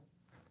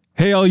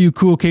Hey, all you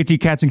cool KT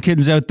cats and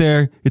kittens out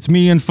there. It's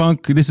me, Ian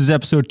Funk. This is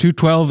episode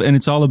 212, and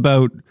it's all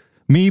about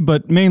me,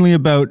 but mainly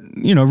about,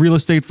 real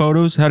estate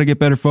photos, how to get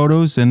better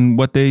photos, and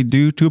what they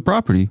do to a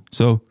property.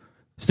 So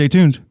stay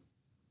tuned.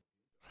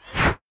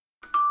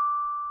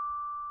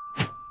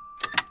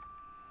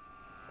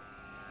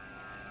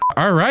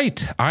 All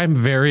right. I'm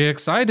very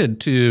excited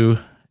to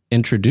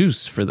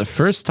introduce for the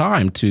first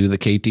time to the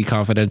KT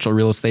Confidential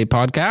Real Estate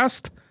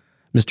Podcast,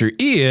 Mr.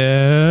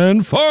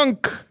 Ian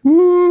Funk.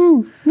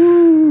 Woo,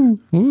 woo,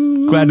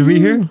 woo. Glad to be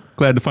here.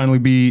 Glad to finally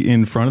be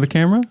in front of the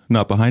camera,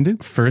 not behind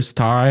it. First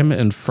time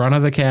in front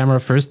of the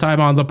camera, first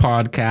time on the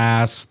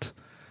podcast.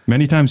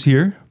 Many times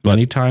here.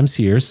 Many times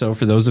here. So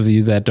for those of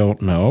you that don't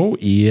know,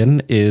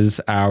 Ian is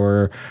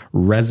our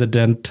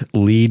resident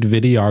lead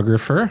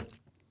videographer.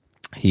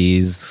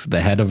 He's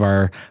the head of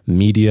our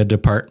media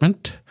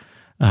department,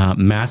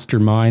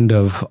 mastermind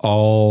of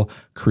all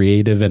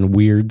creative and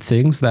weird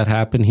things that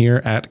happen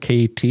here at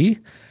KT,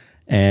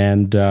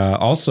 and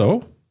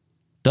also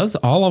does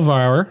all of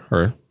our,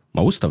 or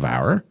most of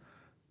our,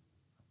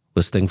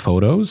 listing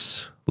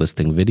photos,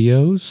 listing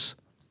videos,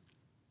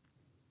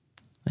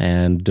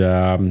 and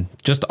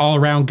just all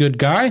around good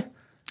guy.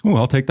 Oh,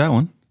 I'll take that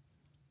one.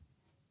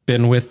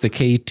 Been with the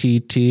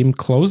KT team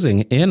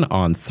closing in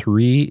on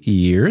 3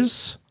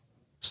 years.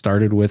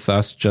 Started with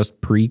us just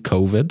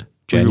pre-COVID,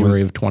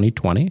 January of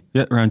 2020.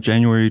 Yeah, around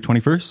January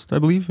 21st, I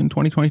believe, in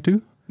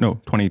 2022.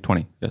 No,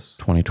 2020, yes.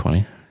 2020,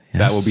 yes.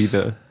 That will be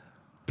the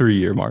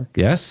 3-year mark.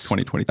 Yes.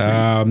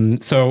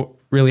 2023. So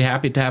really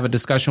happy to have a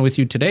discussion with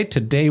you today.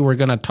 Today we're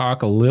going to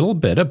talk a little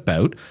bit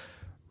about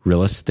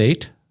real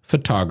estate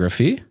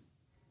photography.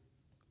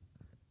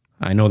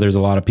 I know there's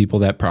a lot of people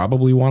that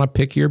probably want to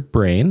pick your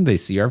brain. They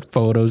see our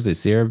photos, they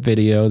see our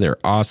video, they're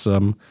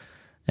awesome.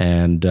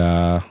 And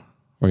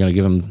we're going to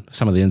give them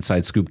some of the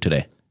inside scoop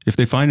today. If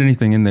they find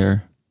anything in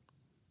there,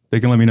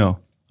 they can let me know.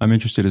 I'm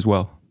interested as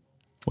well.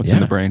 What's in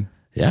the brain?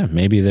 Yeah,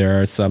 maybe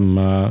there are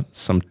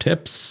some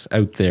tips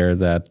out there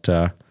that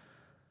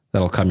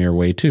that'll come your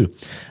way too.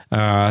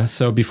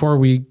 So before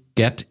we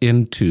get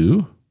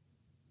into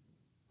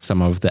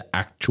some of the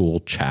actual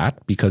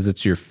chat, because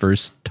it's your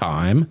first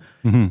time,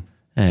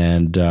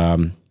 and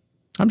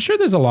I'm sure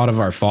there's a lot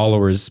of our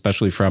followers,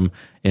 especially from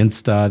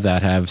Insta,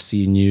 that have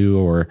seen you,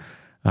 or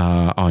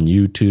on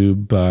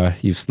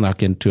YouTube, you've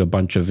snuck into a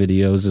bunch of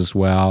videos as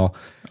well.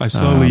 I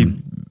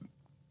slowly,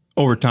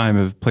 over time,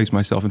 have placed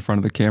myself in front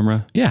of the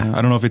camera. Yeah.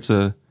 I don't know if it's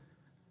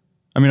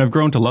I've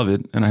grown to love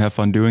it and I have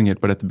fun doing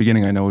it, but at the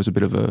beginning I know it was a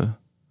bit of a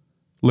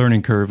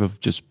learning curve of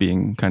just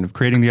being kind of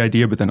creating the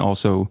idea, but then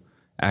also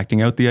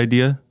acting out the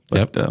idea.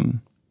 But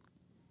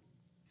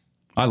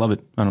I love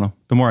it. I don't know.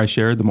 The more I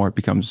share, the more it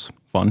becomes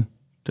fun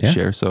to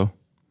share. So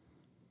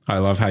I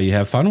love how you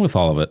have fun with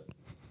all of it.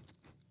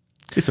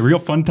 It's a real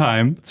fun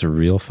time. It's a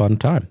real fun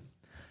time.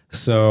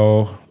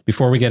 So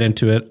before we get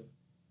into it,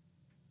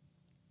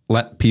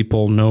 let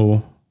people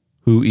know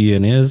who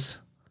Ian is,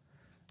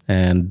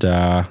 and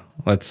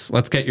let's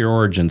get your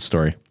origin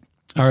story.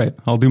 All right,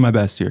 I'll do my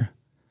best here.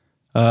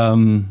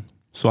 So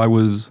I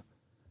was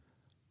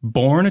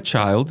born a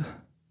child,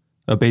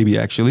 a baby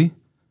actually,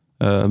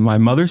 my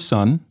mother's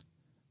son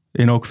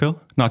in Oakville,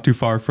 not too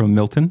far from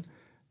Milton.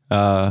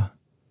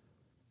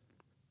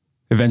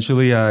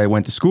 Eventually I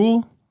went to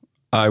school.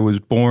 I was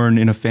born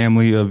in a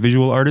family of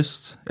visual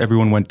artists.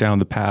 Everyone went down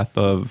the path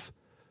of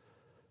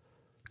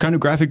kind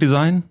of graphic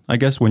design. I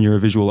guess when you're a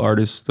visual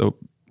artist, a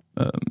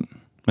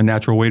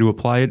natural way to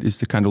apply it is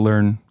to kind of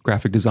learn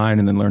graphic design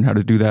and then learn how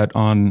to do that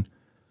on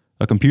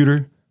a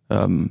computer.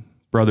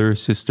 Brother,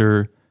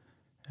 sister,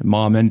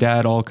 mom, and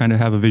dad all kind of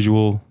have a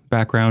visual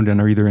background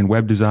and are either in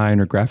web design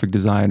or graphic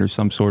design or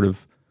some sort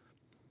of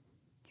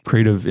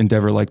creative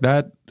endeavor like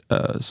that.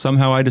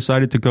 Somehow I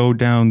decided to go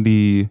down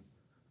the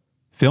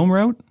film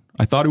route.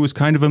 I thought it was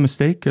kind of a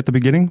mistake at the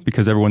beginning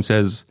because everyone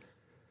says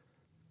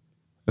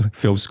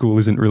film school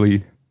isn't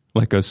really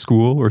like a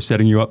school or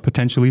setting you up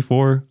potentially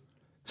for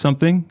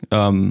something.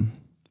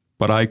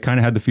 But I kind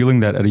of had the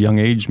feeling that at a young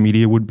age,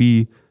 media would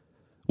be,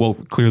 well,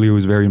 clearly it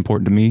was very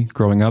important to me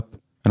growing up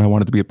and I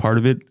wanted to be a part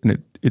of it.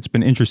 And it's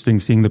been interesting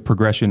seeing the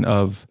progression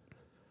of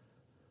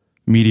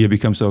media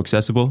become so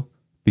accessible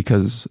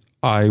because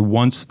I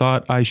once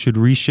thought I should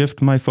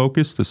reshift my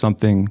focus to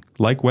something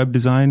like web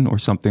design or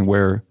something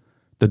where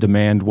the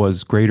demand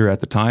was greater at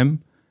the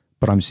time,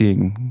 but I'm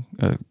seeing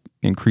an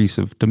increase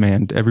of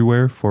demand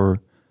everywhere for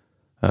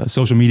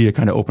social media.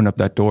 Kind of opened up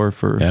that door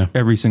for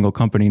every single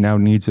company now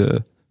needs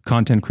a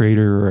content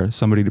creator or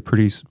somebody to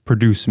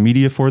produce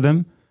media for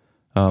them.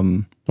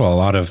 Well, a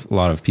lot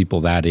of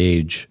people that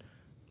age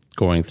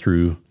going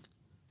through,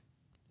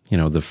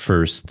 the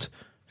first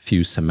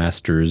few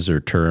semesters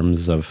or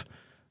terms of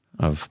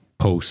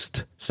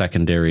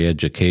post-secondary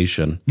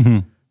education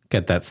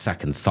get that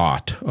second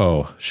thought.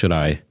 Oh, should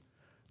I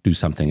do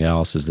something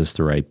else? Is this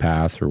the right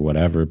path or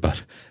whatever?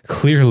 But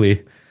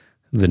clearly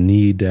the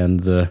need and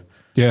the,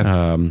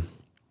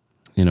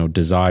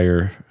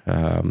 desire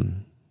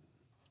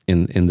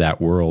in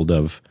that world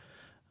of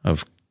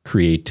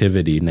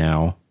creativity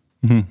now,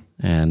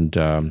 and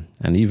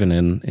even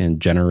in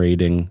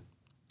generating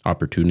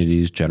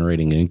opportunities,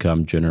 generating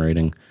income,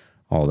 generating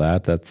all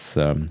that. That's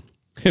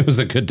it was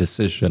a good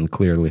decision,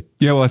 clearly.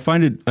 Yeah, well, I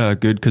find it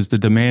good because the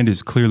demand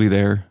is clearly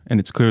there and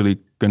it's clearly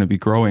going to be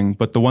growing.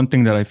 But the one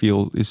thing that I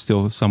feel is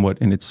still somewhat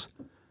in its,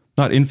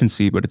 not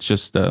infancy, but it's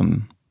just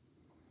kind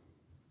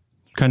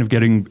of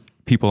getting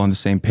people on the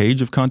same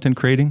page of content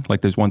creating.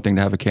 Like there's one thing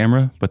to have a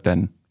camera, but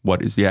then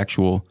what is the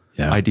actual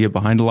idea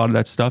behind a lot of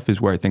that stuff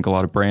is where I think a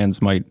lot of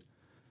brands might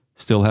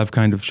still have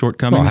kind of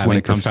shortcomings when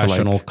it comes to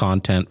professional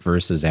content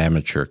versus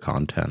amateur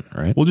content,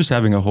 right? Well, just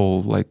having a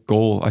whole like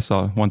goal. I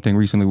saw one thing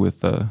recently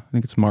with I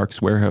think it's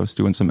Mark's Warehouse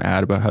doing some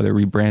ad about how they're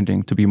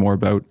rebranding to be more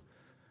about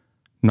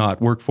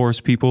not workforce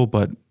people,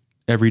 but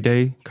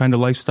everyday kind of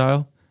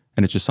lifestyle.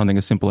 And it's just something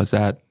as simple as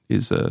that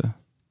is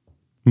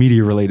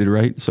media related,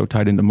 right? So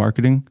tied into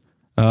marketing.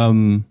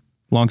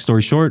 Long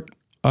story short,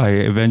 I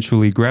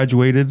eventually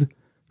graduated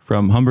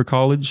from Humber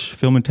College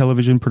Film and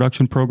Television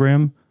Production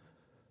Program.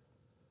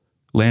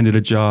 Landed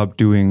a job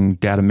doing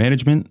data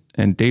management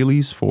and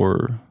dailies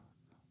for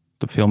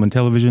the film and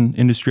television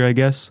industry, I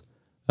guess.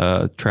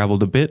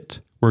 Traveled a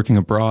bit, working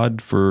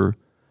abroad for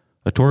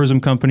a tourism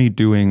company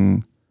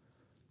doing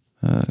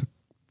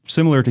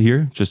similar to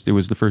here. Just it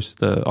was the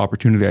first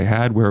opportunity I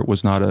had where it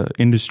was not an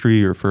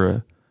industry or for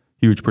a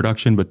huge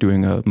production, but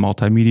doing a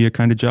multimedia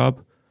kind of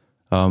job.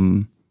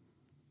 And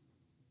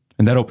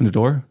that opened the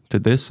door to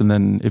this, and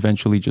then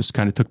eventually just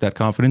kind of took that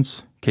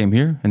confidence, came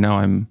here, and now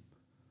I'm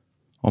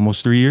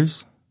almost 3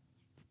 years.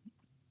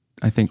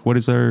 I think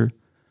I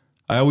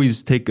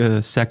always take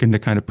a second to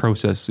kind of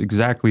process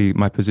exactly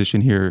my position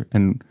here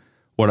and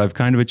what I've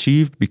kind of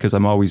achieved, because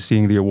I'm always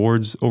seeing the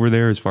awards over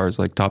there as far as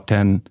like top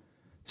 10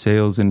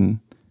 sales in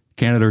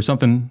Canada or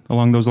something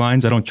along those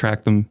lines. I don't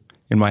track them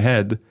in my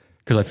head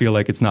because I feel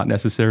like it's not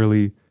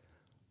necessarily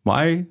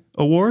my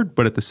award,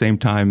 but at the same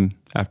time,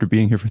 after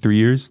being here for 3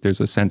 years, there's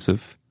a sense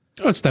of...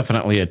 Oh, it's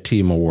definitely a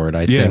team award.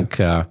 I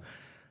think,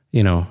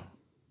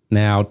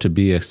 now to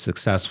be a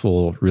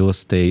successful real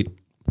estate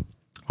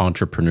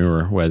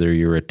entrepreneur, whether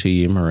you're a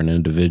team or an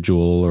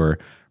individual or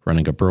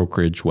running a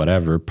brokerage,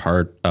 whatever,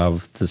 part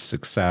of the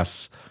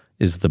success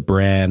is the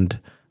brand,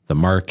 the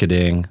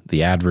marketing,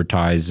 the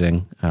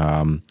advertising.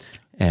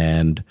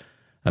 And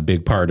a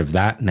big part of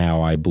that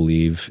now, I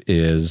believe,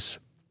 is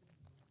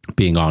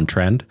being on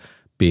trend,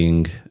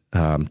 being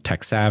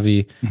tech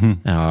savvy,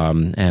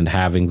 and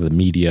having the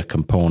media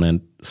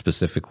component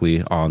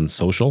specifically on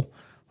social,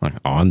 like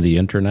on the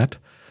internet.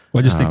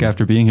 Well, I just think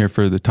after being here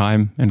for the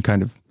time and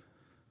kind of,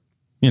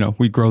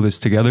 we grow this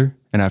together.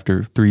 And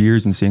after 3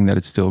 years and seeing that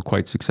it's still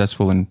quite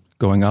successful and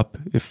going up,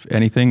 if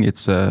anything,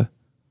 it's a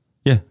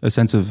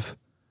sense of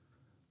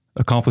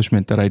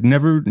accomplishment that I'd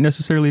never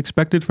necessarily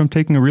expected from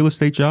taking a real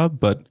estate job.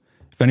 But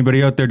if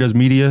anybody out there does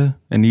media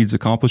and needs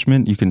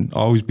accomplishment, you can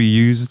always be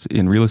used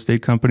in real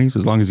estate companies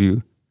as long as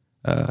you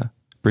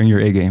bring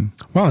your A game.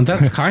 Well, and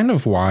that's kind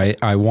of why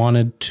I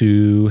wanted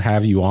to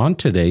have you on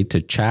today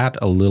to chat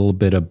a little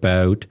bit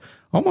about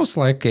almost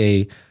like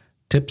a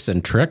tips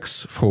and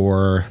tricks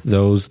for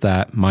those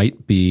that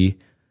might be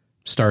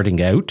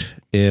starting out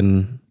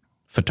in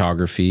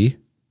photography,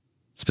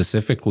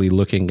 specifically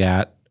looking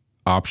at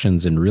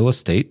options in real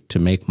estate to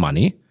make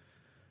money,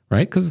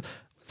 right? Because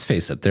let's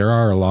face it, there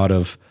are a lot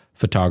of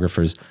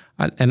photographers,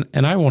 and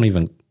I won't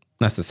even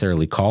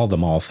necessarily call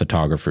them all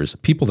photographers,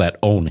 people that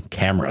own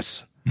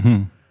cameras.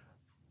 Mm-hmm.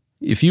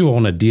 If you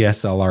own a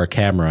DSLR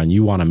camera and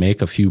you want to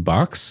make a few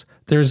bucks,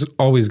 there's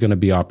always going to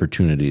be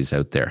opportunities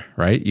out there,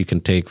 right? You can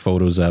take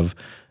photos of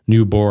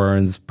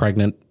newborns,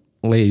 pregnant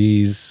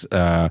ladies,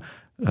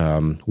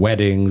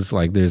 weddings,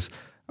 like there's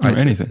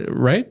anything,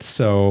 right?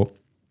 So,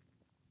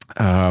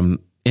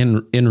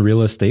 in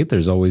real estate,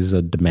 there's always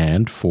a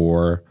demand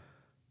for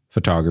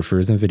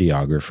photographers and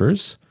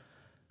videographers.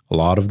 A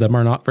lot of them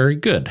are not very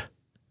good,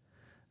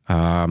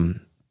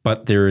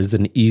 but there is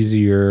an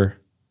easier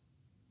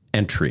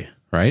entry,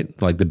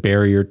 right? Like the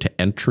barrier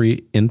to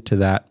entry into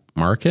that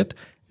market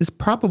is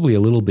probably a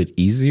little bit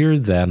easier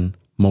than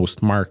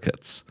most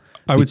markets.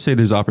 I would say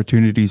there's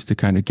opportunities to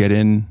kind of get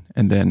in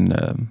and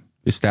then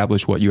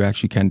establish what you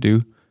actually can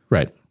do.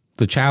 Right.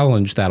 The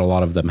challenge that a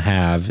lot of them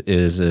have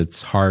is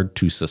it's hard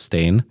to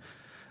sustain.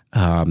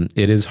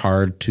 It is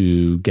hard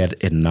to get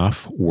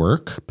enough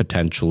work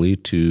potentially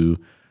to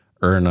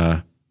earn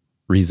a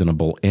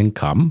reasonable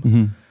income.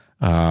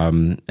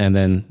 Mm-hmm. And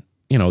then,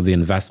 the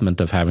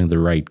investment of having the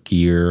right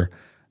gear,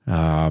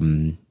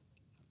 being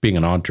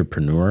an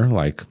entrepreneur,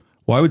 like...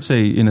 Well, I would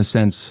say in a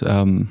sense,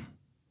 I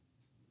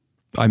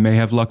may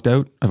have lucked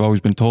out. I've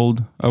always been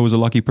told I was a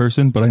lucky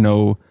person, but I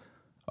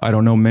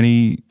don't know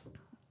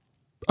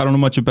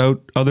much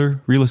about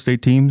other real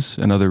estate teams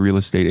and other real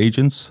estate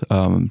agents.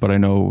 But I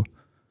know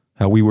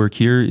how we work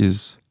here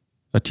is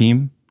a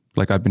team.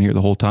 Like I've been here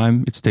the whole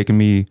time. It's taken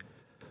me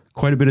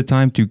quite a bit of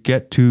time to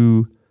get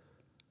to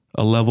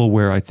a level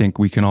where I think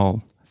we can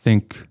all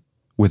think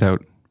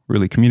without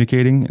really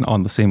communicating and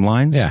on the same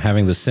lines. Yeah,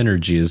 having the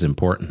synergy is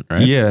important,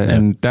 right? Yeah,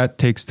 and that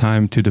takes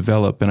time to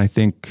develop. And I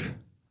think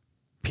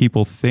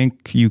people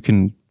think you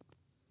can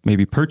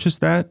maybe purchase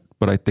that,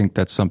 but I think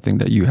that's something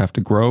that you have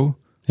to grow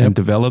and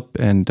develop.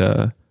 And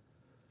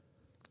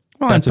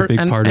that's a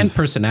big part of and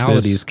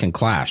personalities this. can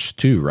clash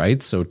too,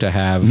 right? So to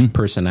have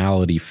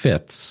personality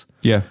fits,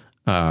 Yeah.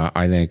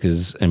 I think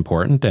is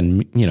important.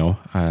 And,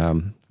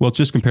 Well, it's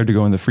just compared to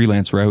going the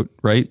freelance route,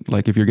 right?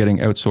 Like if you're getting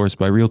outsourced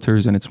by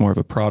realtors and it's more of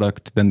a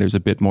product, then there's a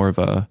bit more of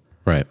a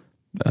right.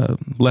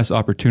 less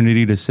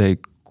opportunity to say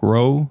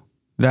grow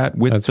that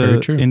with That's very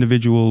true. the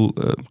individual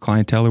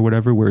clientele or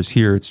whatever. Whereas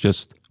here, it's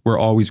just we're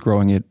always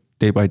growing it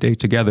day by day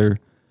together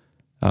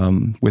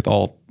with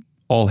all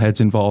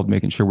heads involved,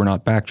 making sure we're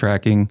not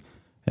backtracking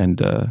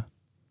and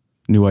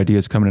new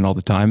ideas coming in all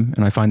the time.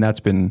 And I find that's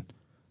been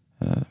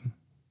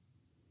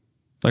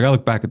like I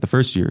look back at the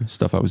first year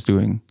stuff I was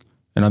doing,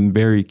 and I'm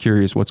very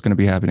curious what's going to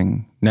be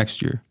happening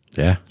next year.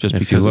 Yeah. Just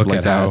if because you of look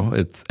like at how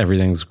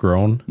everything's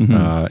grown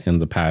in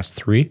the past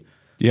 3,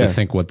 Yeah. to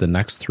think what the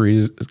next 3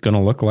 is going to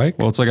look like.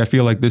 Well, it's like I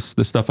feel like the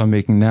stuff I'm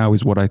making now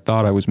is what I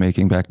thought I was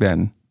making back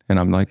then, and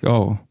I'm like,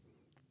 oh,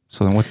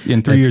 so then what?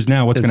 In 3 years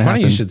now, what's going to happen?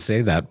 It's funny you should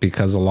say that,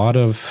 because a lot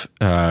of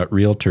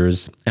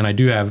realtors, and I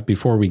do have,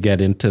 before we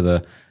get into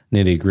the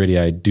nitty gritty,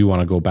 I do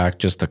want to go back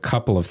just a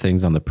couple of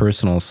things on the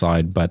personal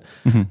side, but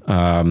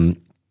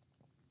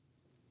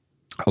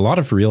a lot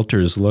of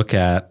realtors look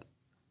at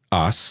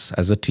us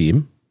as a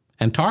team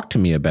and talk to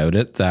me about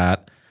it,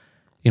 that,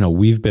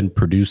 we've been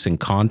producing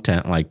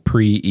content like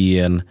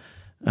pre-Ian,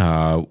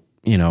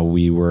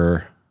 we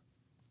were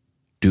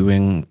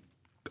doing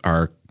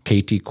our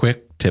KT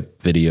Quick Tip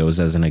videos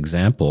as an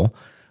example.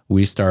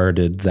 We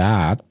started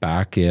that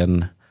back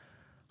in,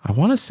 I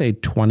want to say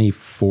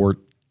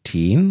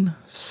 2014,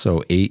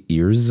 so 8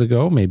 years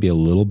ago, maybe a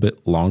little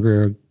bit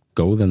longer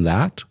ago than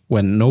that,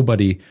 when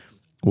nobody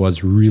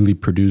was really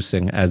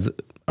producing as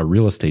a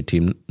real estate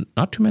team.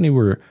 Not too many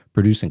were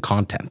producing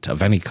content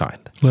of any kind.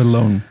 Let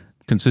alone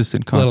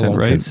consistent content,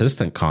 right?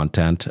 Consistent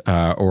content,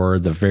 or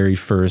the very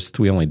first,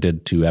 we only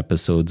did 2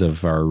 episodes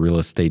of our Real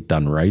Estate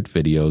Done Right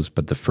videos,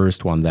 but the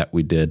first one that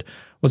we did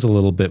was a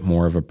little bit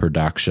more of a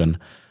production.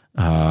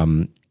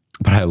 But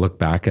I look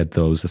back at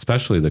those,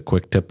 especially the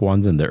quick tip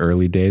ones in the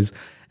early days,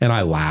 and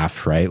I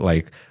laugh, right?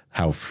 Like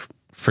how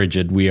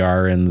frigid we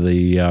are in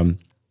the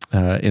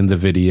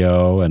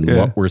video, and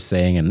what we're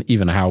saying, and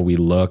even how we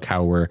look,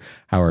 how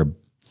our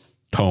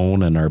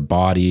tone and our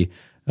body.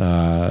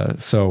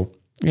 So,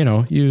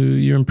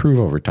 you improve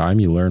over time.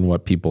 You learn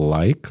what people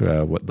like,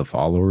 what the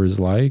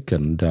followers like.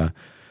 And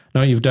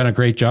no, you've done a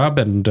great job,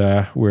 and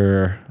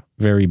we're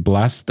very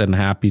blessed and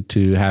happy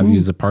to have you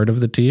as a part of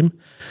the team.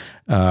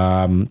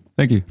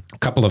 Thank you. A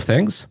couple of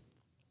things.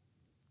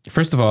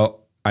 First of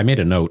all, I made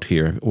a note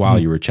here while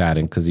you were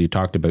chatting, because you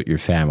talked about your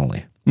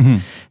family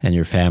and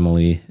your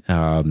family,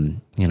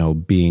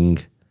 being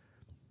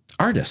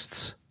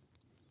artists.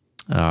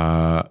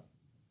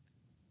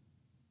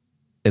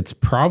 It's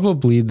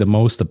probably the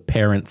most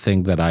apparent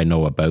thing that I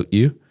know about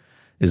you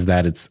is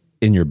that it's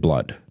in your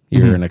blood.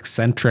 You're an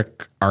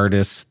eccentric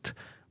artist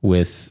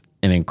with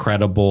an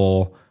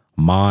incredible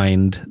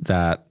mind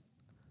that,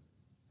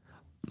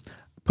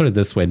 put it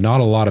this way,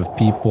 not a lot of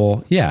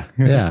people, a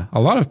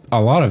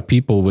lot of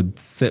people would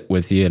sit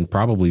with you and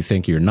probably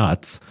think you're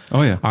nuts.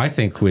 Oh yeah. I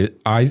sit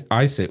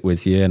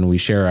with you and we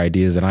share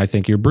ideas, and I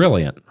think you're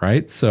brilliant,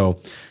 right? So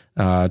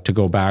to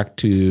go back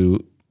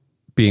to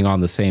being on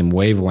the same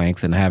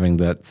wavelength and having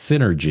that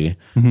synergy,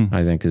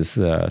 I think is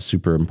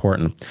super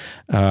important.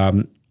 Are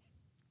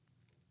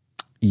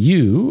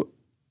you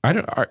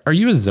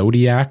a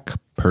zodiac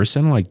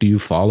person? Like, do you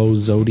follow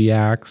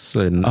zodiacs?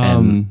 And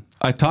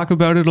I talk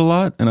about it a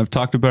lot, and I've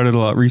talked about it a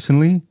lot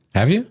recently.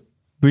 have you?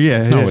 But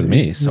yeah, Not with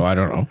me, so I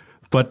don't know.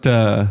 But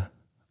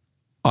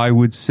I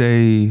would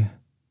say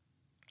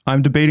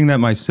I'm debating that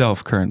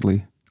myself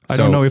currently. I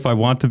don't know if I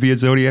want to be a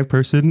zodiac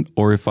person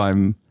or if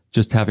I'm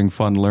just having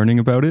fun learning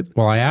about it.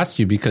 Well, I asked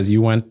you because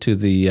you went to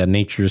the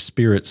Nature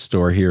Spirit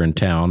store here in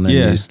town, and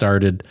you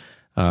started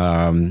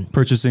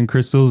purchasing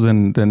crystals,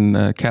 and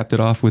then capped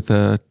it off with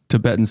a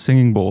Tibetan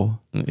singing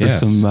bowl for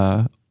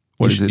some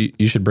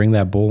You should bring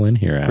that bowl in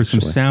here, for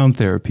some sound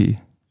therapy.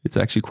 It's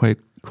actually quite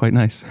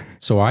nice.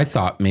 So I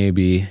thought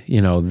maybe,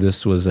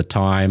 this was a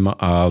time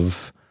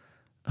of,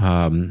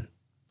 I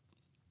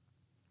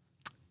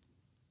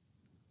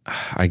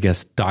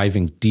guess,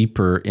 diving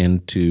deeper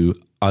into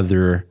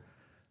other,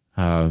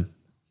 the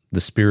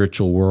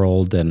spiritual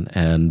world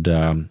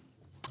and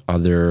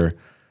other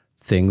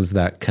things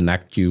that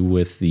connect you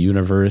with the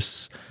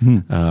universe.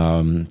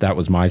 That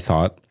was my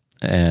thought.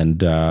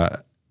 And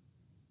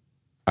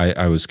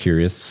I was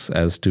curious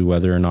as to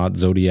whether or not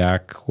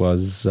Zodiac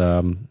was...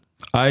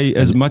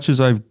 as much as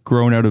I've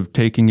grown out of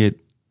taking it,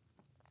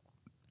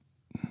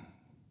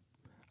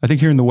 I think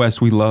here in the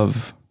West, we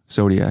love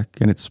Zodiac,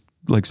 and it's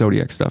like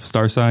Zodiac stuff,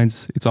 star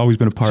signs. It's always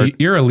been a part. So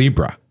you're a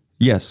Libra.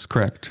 Yes,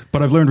 correct.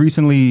 But I've learned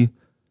recently,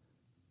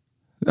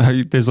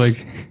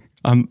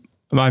 I'm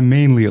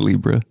mainly a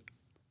Libra,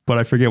 but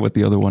I forget what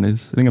the other one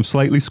is. I think I'm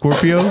slightly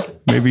Scorpio,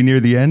 maybe near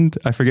the end.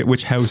 I forget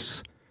which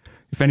house.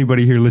 If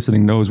anybody here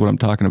listening knows what I'm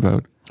talking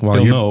about, well,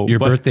 they'll know. Your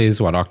birthday is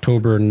what,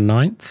 October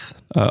 9th?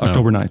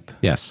 October 9th.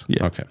 Yes.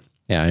 Yeah. Okay.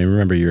 Yeah, I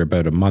remember you're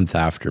about a month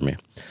after me.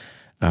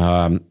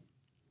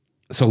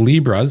 So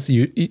Libras,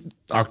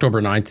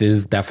 October 9th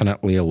is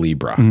definitely a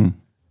Libra.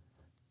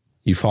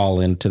 You fall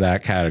into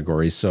that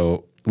category.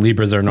 So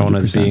Libras are known 100%.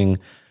 As being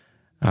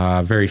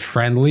very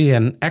friendly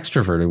and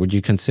extroverted. Would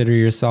you consider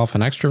yourself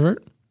an extrovert?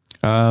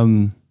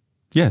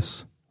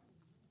 Yes,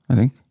 I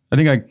think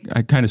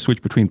I kind of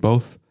switch between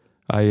both.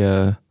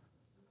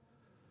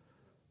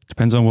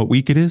 Depends on what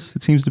week it is,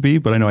 it seems to be,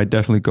 but I know I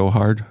definitely go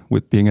hard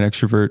with being an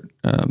extrovert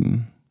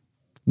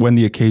when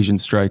the occasion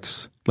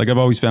strikes. Like I've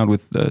always found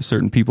with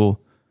certain people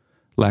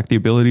lack the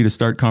ability to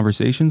start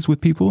conversations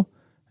with people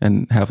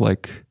and have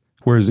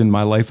whereas in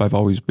my life, I've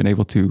always been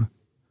able to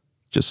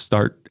just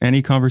start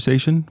any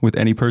conversation with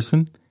any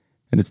person.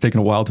 And it's taken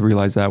a while to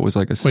realize that was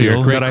a skill you're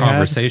a great that I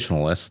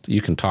conversationalist.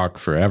 You can talk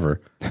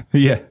forever.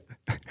 Yeah.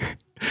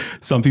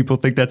 Some people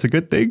think that's a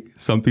good thing.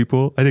 Some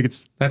people, I think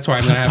it's that's why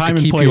I'm going to have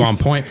to keep you on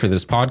point for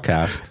this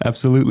podcast.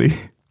 Absolutely.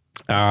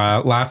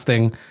 Last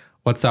thing,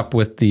 what's up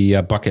with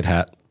the bucket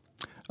hat?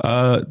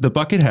 The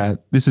bucket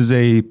hat. This is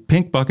a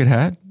pink bucket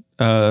hat.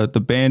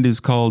 The band is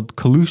called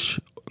Kalush.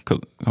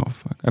 Oh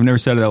fuck! I've never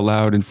said it out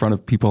loud in front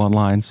of people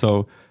online,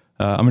 so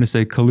I'm going to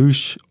say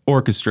Kalush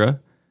Orchestra,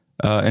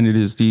 and it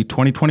is the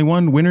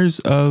 2021 winners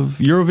of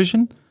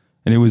Eurovision,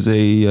 and it was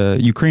a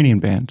Ukrainian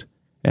band.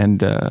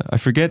 And I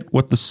forget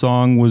what the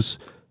song was.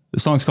 The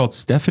song's called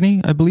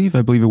Stephanie, I believe.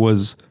 I believe it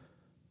was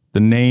the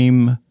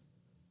name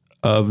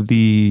of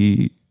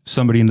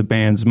somebody in the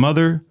band's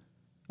mother.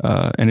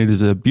 And it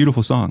is a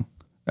beautiful song,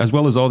 as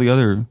well as all the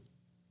other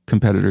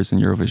competitors in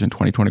Eurovision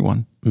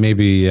 2021.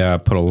 Maybe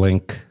put a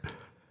link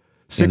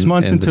 6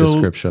 months in until the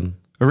description.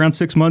 Around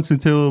 6 months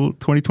until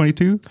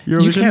 2022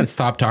 Eurovision. You can't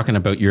stop talking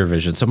about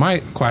Eurovision. So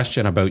my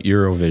question about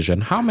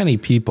Eurovision, how many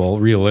people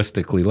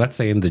realistically, let's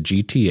say in the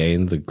GTA,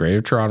 in the Greater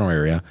Toronto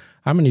area,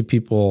 how many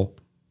people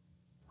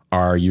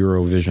are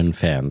Eurovision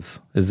fans?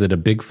 Is it a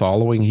big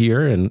following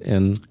here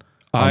in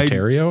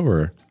Ontario?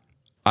 Or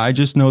I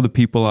just know the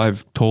people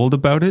I've told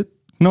about it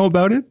know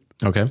about it.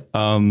 Okay.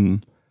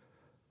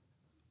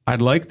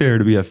 I'd like there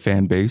to be a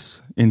fan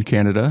base in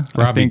Canada.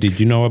 Robbie, did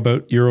you know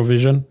about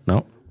Eurovision?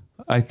 No?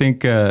 I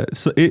think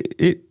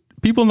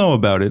people know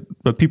about it,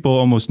 but people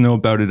almost know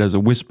about it as a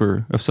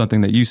whisper of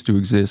something that used to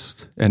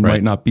exist and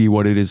might not be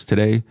what it is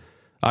today.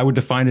 I would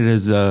define it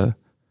as the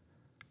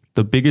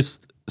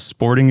biggest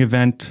sporting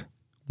event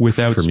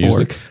without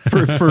sports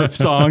for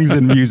songs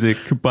and music.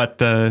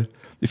 But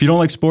if you don't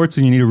like sports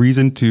and you need a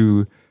reason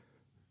to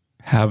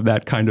have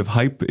that kind of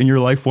hype in your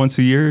life once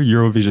a year,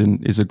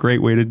 Eurovision is a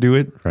great way to do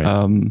it.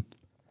 Right.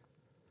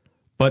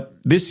 But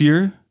this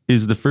year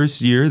is the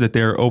first year that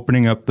they're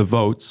opening up the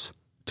votes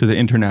to the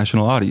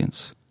international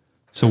audience.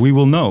 So we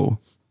will know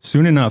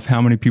soon enough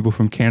how many people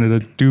from Canada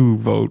do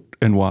vote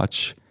and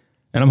watch.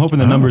 And I'm hoping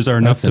the numbers are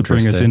enough to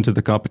bring us into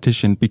the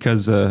competition,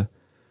 because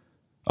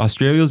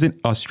Australia is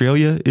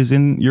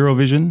in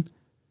Eurovision,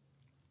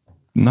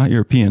 not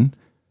European,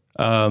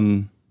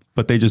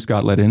 but they just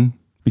got let in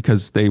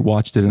because they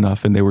watched it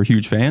enough and they were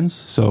huge fans.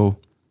 So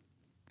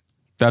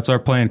that's our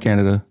plan,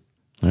 Canada.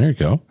 There you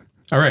go.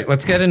 All right,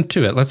 let's get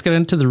into it. Let's get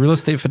into the real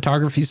estate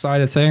photography side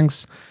of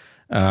things.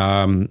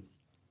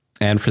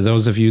 And for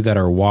those of you that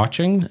are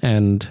watching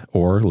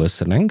or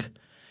listening,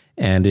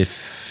 and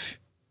if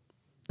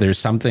there's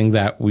something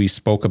that we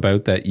spoke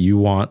about that you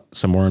want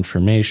some more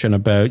information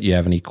about, you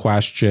have any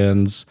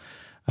questions,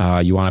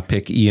 you want to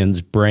pick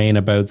Ian's brain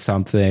about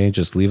something,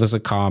 just leave us a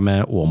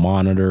comment. We'll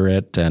monitor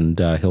it and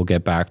he'll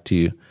get back to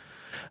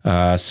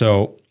you.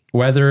 So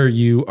whether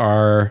you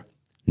are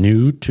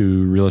new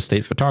to real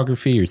estate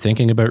photography, you're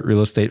thinking about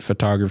real estate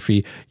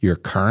photography, you're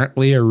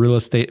currently a real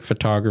estate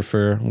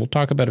photographer, we'll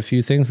talk about a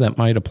few things that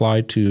might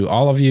apply to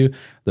all of you.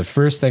 The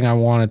first thing I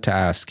wanted to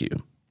ask you,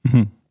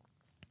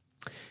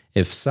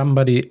 if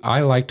somebody,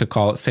 I like to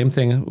call it, same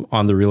thing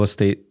on the real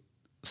estate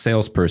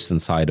salesperson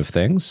side of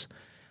things,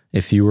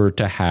 if you were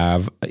to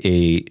have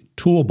a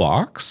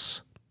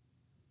toolbox,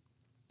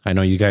 I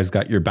know you guys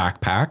got your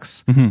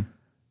backpacks.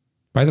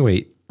 By the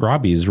way,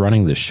 Robbie is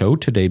running the show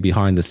today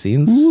behind the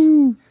scenes.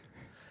 Woo.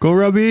 Go,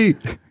 Robbie.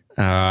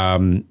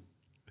 And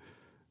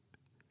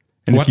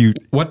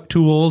what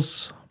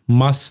tools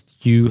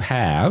must you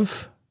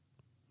have?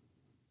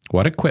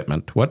 What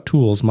equipment, what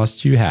tools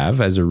must you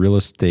have as a real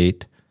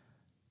estate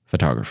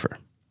photographer?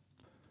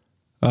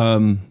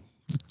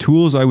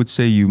 Tools I would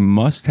say you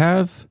must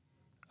have.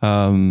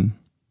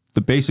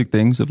 The basic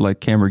things of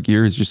camera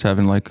gear is just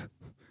having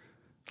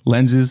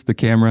lenses, the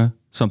camera,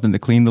 something to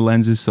clean the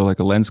lenses. So a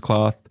lens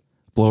cloth,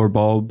 blower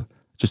bulb,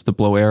 just to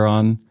blow air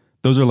on.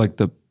 Those are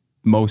the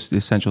most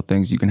essential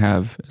things you can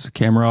have as a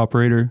camera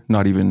operator,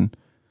 not even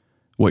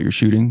what you're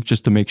shooting,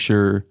 just to make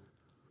sure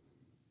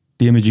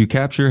the image you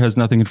capture has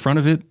nothing in front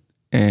of it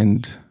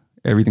and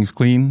everything's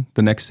clean.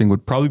 The next thing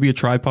would probably be a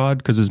tripod,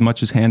 because as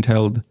much as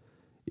handheld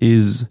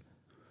is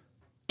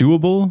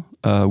doable,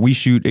 we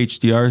shoot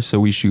HDR, so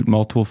we shoot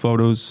multiple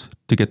photos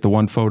to get the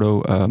one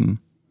photo.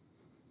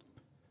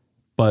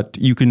 But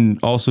you can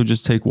also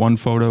just take one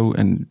photo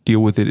and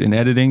deal with it in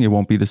editing. It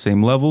won't be the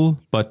same level,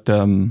 but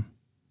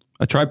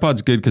a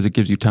tripod's good because it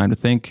gives you time to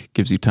think,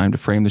 gives you time to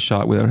frame the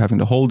shot without having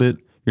to hold it.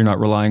 You're not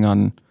relying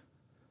on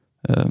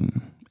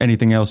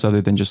anything else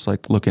other than just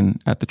like looking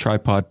at the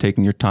tripod,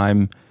 taking your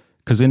time.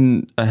 Because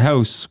in a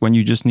house, when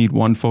you just need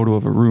one photo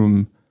of a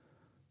room,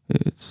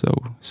 it's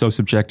so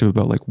subjective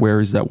about like where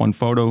is that one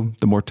photo.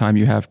 The more time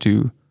you have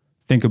to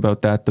think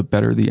about that, the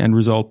better the end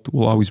result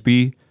will always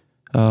be.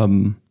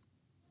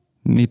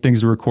 Need things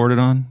to record it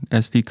on,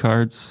 SD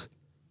cards.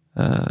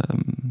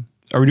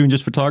 Are we doing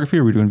just photography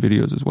or are we doing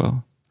videos as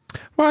well?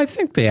 Well, I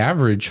think the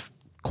average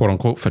quote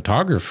unquote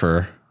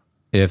photographer,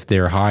 if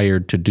they're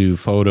hired to do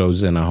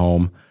photos in a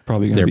home,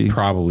 they're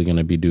probably going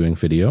to be doing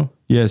video.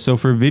 Yeah. So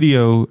for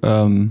video,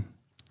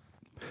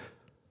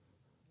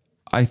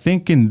 I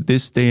think in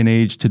this day and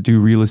age to do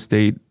real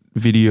estate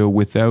video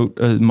without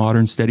a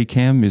modern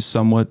Steadicam is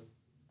somewhat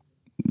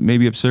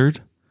maybe absurd.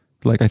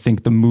 Like I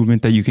think the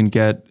movement that you can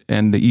get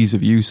and the ease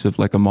of use of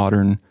like a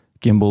modern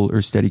gimbal or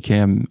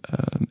Steadicam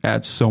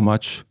adds so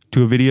much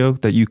to a video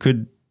that you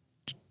could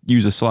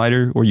use a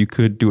slider or you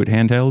could do it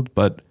handheld.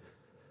 But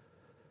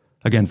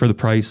again, for the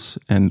price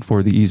and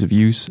for the ease of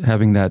use,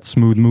 having that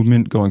smooth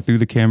movement going through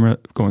the camera,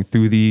 going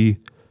through the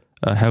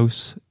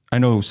house. I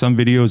know some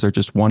videos are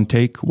just one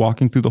take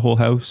walking through the whole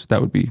house.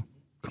 That would be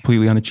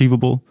completely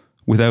unachievable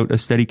without a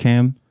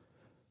Steadicam.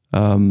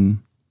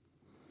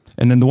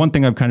 And then the one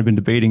thing I've kind of been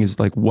debating is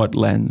like what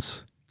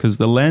lens, because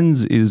the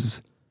lens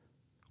is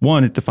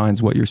one, it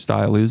defines what your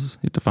style is.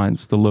 It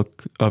defines the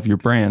look of your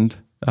brand.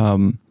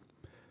 The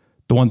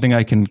one thing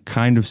I can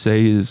kind of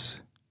say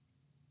is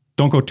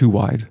don't go too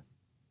wide.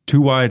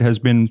 Too wide has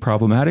been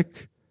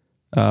problematic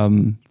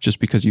just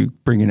because you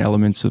bring in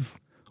elements of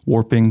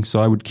warping. So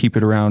I would keep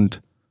it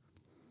around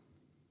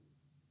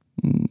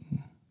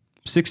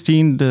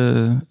 16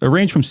 to a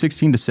range from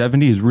 16 to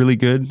 70 is really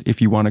good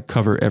if you want to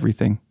cover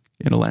everything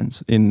in a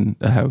lens in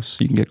a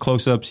house. You can get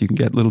close-ups, you can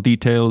get little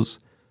details.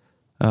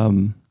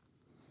 And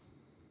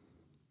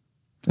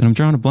I'm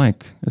drawing a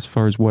blank as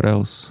far as what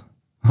else.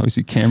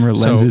 Obviously camera,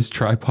 lenses,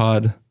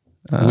 tripod.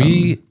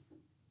 We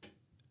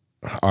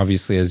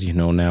obviously, as you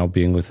know now,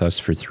 being with us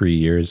for 3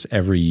 years,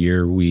 every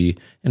year we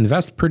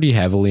invest pretty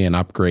heavily in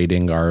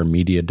upgrading our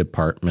media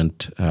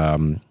department,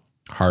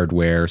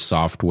 hardware,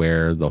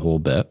 software, the whole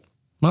bit.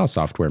 Well,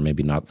 software,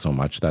 maybe not so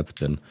much. That's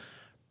been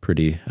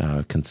pretty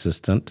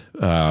consistent.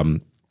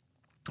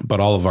 But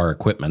all of our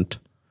equipment.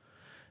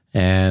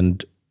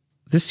 And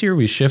this year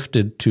we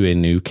shifted to a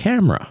new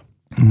camera.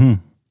 Mm-hmm.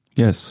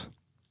 Yes.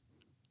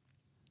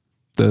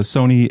 The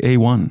Sony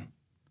A1.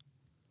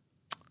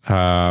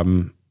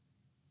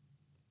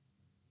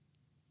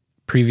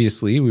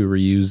 Previously, we were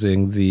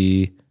using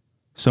the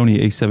Sony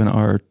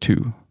A7R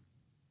II.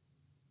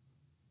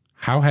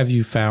 How have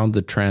you found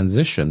the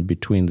transition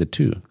between the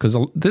two? Because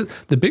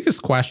the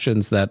biggest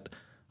questions that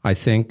I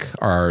think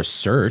are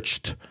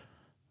searched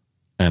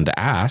and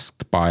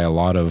asked by a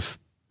lot of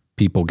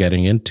people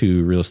getting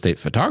into real estate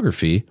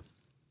photography,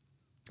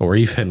 or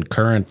even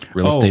current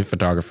real estate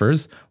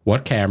photographers,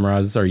 what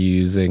cameras are you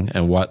using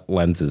and what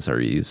lenses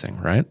are you using,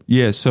 right?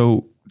 Yeah,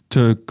 so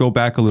to go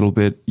back a little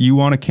bit, you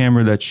want a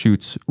camera that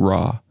shoots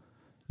RAW.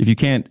 If you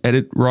can't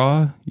edit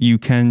RAW, you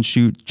can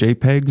shoot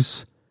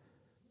JPEGs,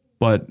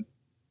 but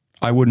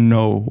I wouldn't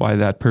know why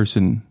that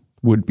person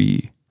would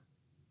be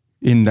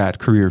in that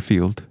career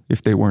field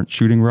if they weren't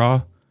shooting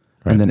RAW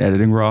and then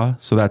editing RAW.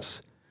 So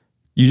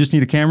you just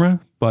need a camera,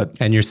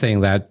 and you're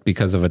saying that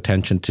because of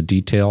attention to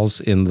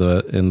details in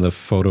the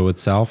photo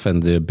itself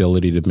and the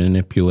ability to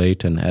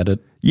manipulate and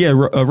edit. Yeah,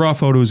 a RAW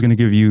photo is going to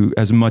give you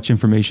as much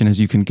information as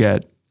you can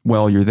get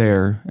while you're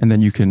there, and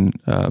then you can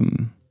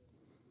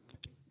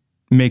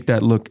make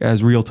that look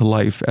as real to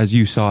life as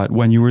you saw it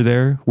when you were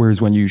there. Whereas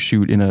when you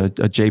shoot in a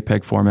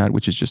JPEG format,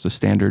 which is just a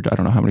standard, I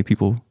don't know how many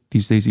people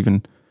these days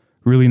even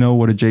really know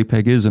what a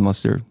JPEG is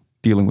unless they're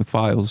dealing with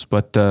files.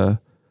 But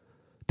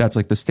that's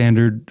like the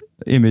standard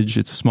image.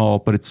 It's small,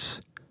 but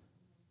it's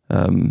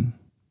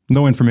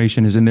no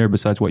information is in there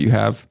besides what you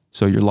have.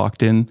 So you're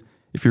locked in.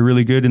 If you're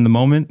really good in the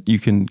moment, you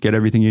can get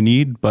everything you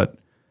need, but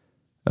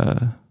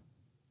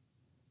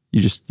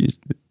you just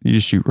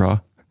shoot RAW.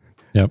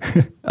 Yep.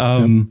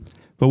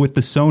 But with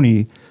the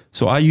Sony,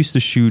 so I used to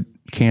shoot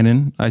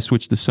Canon. I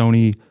switched to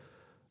Sony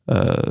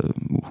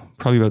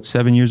probably about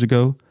 7 years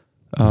ago.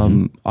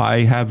 I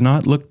have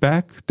not looked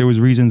back. There was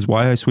reasons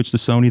why I switched to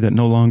Sony that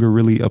no longer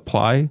really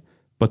apply,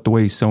 but the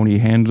way Sony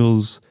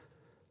handles,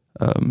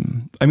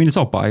 it's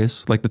all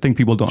bias. Like the thing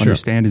people don't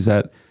understand is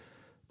that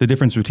the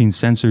difference between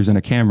sensors and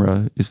a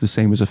camera is the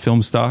same as a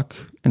film stock.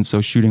 And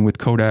so shooting with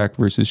Kodak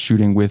versus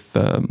shooting with,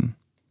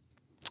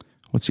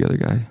 what's the other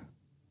guy?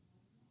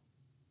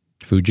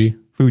 Fuji,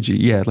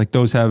 yeah. Like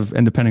those have,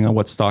 and depending on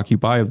what stock you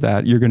buy of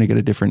that, you're going to get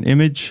a different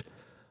image.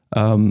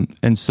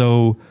 And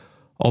so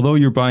although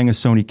you're buying a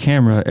Sony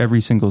camera,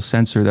 every single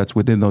sensor that's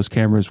within those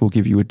cameras will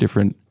give you a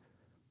different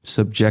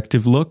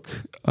subjective look.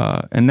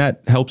 And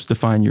that helps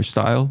define your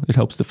style. It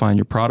helps define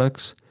your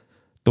products.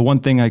 The one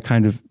thing I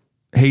kind of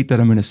hate that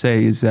I'm going to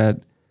say is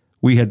that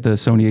we had the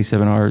Sony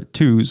A7R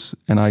IIs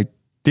and I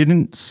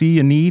didn't see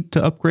a need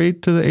to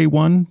upgrade to the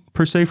A1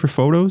 per se for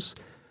photos.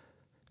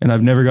 And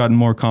I've never gotten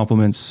more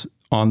compliments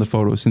on the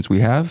photos since we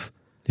have.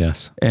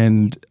 Yes.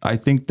 And I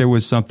think there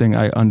was something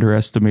I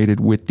underestimated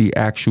with the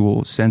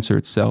actual sensor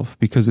itself,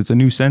 because it's a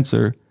new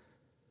sensor,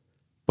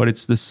 but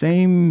it's the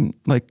same,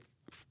 like,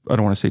 I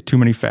don't want to say too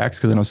many facts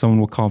because I know someone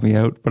will call me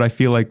out, but I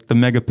feel like the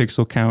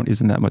megapixel count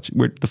isn't that much,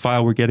 the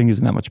file we're getting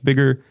isn't that much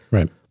bigger.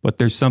 Right. But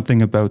there's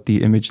something about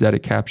the image that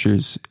it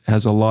captures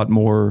has a lot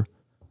more,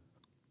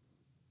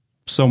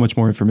 so much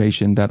more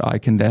information that I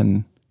can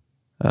then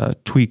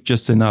tweak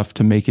just enough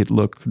to make it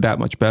look that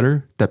much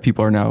better, that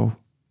people are now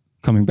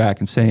coming back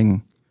and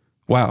saying,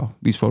 wow,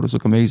 these photos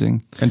look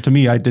amazing. And to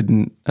me, I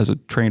didn't, as a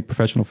trained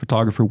professional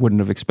photographer, wouldn't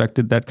have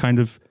expected that kind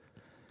of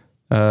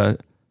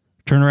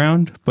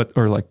turnaround,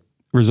 or like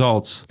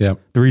results. Yeah.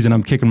 The reason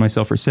I'm kicking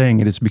myself for saying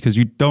it is because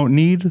you don't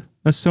need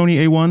a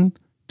Sony A1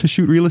 to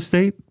shoot real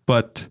estate,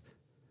 but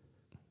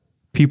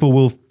people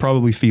will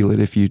probably feel it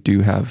if you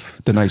do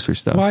have the nicer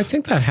stuff. Well, I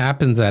think that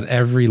happens at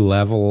every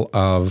level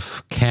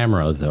of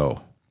camera,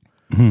 though.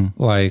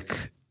 Mm-hmm. Like,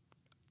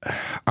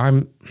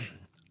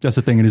 that's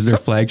the thing. It is their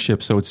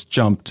flagship, so it's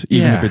jumped.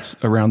 Even if it's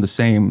around the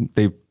same,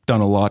 they've done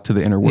a lot to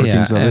the inner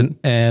workings of it.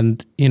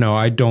 And, you know,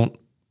 I don't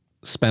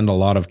spend a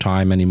lot of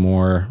time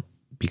anymore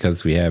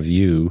because we have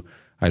you.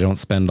 I don't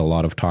spend a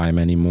lot of time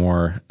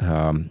anymore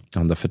on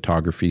the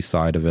photography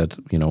side of it.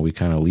 You know, we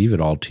kind of leave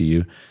it all to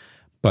you.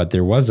 But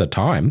there was a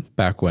time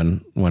back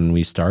when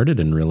we started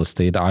in real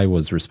estate, I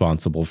was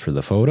responsible for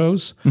the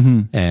photos,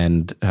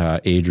 and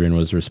Adrian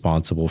was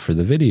responsible for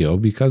the video,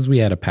 because we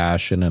had a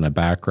passion and a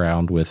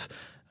background with,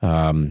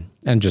 and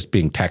just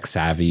being tech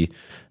savvy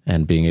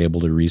and being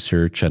able to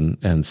research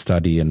and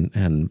study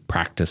and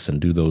practice and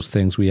do those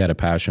things. We had a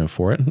passion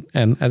for it.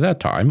 And at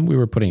that time, we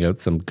were putting out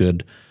some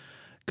good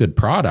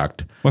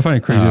product. Well, I find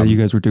it crazy that you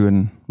guys were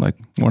doing, like,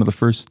 one of the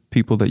first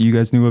people that you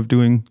guys knew of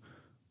doing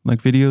like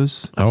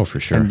videos. Oh, for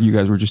sure. And you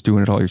guys were just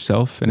doing it all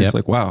yourself. And it's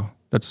like, wow,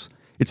 it's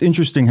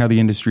interesting how the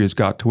industry has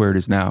got to where it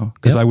is now.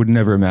 Because I would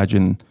never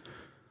imagine,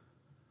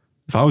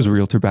 if I was a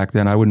realtor back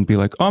then, I wouldn't be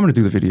like, oh, I'm going to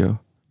do the video.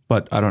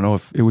 But I don't know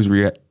if it was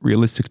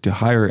realistic to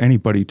hire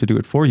anybody to do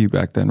it for you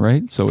back then,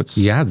 right? So it's...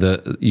 Yeah,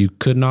 you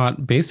could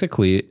not...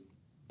 Basically,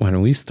 when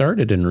we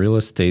started in real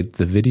estate,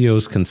 the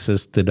videos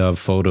consisted of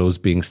photos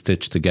being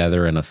stitched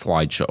together in a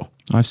slideshow.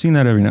 I've seen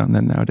that every now and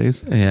then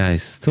nowadays. Yeah, I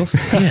still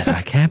see it.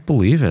 I can't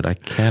believe it. I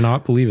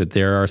cannot believe it.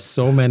 There are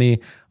so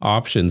many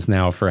options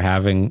now for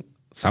having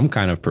some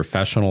kind of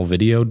professional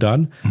video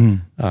done.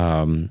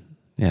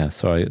 Yeah,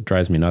 so it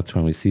drives me nuts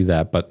when we see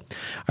that. But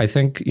I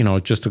think, you know,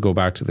 just to go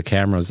back to the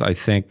cameras, I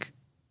think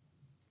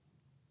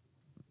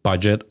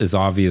budget is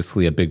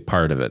obviously a big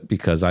part of it,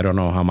 because I don't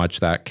know how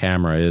much that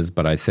camera is,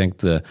 but I think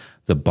the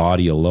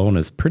body alone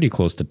is pretty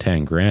close to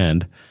 10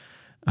 grand.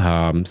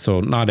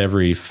 So not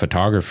every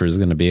photographer is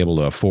going to be able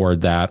to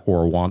afford that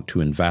or want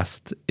to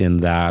invest in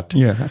that.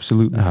 Yeah,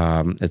 absolutely.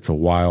 It's a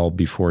while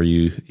before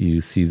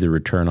you see the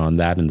return on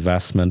that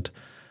investment.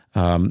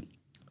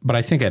 But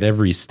I think at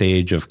every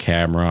stage of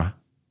camera,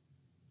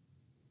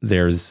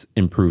 there's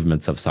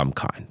improvements of some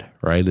kind,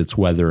 right? It's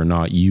whether or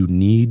not you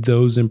need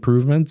those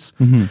improvements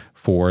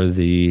for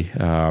the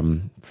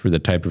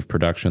type of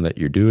production that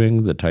you're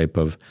doing, the type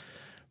of,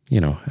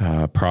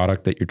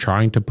 product that you're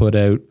trying to put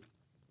out.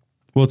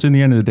 Well, it's in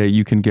the end of the day,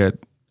 you can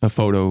get a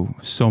photo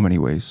so many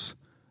ways.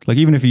 Like,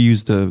 even if you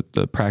use the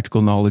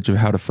practical knowledge of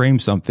how to frame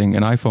something,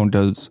 an iPhone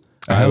does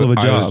a hell of a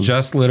job. I was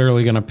just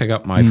literally going to pick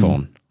up my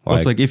phone. Well,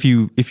 it's like if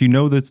you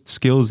know the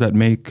skills that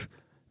make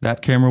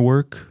that camera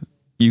work,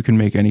 you can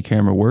make any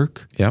camera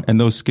work. Yep. And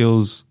those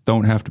skills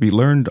don't have to be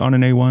learned on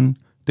an A1.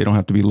 They don't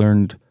have to be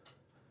learned.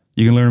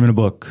 You can learn them in a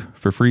book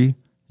for free.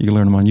 You can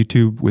learn them on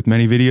YouTube with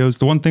many videos.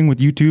 The one thing with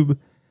YouTube,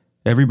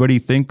 everybody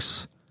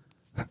thinks,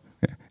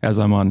 as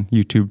I'm on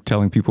YouTube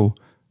telling people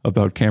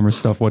about camera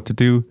stuff, what to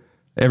do,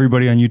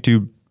 everybody on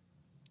YouTube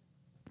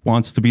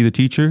wants to be the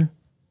teacher,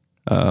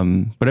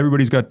 but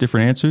everybody's got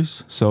different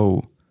answers.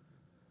 So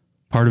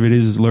part of it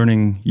is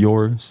learning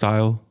your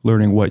style,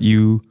 learning what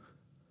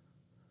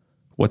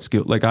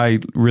skill. Like, I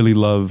really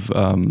love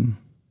the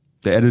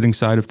editing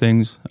side of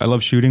things. I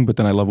love shooting, but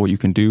then I love what you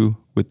can do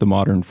with the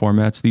modern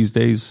formats these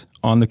days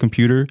on the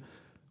computer.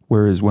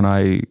 Whereas when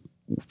I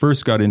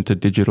first got into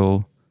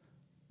digital,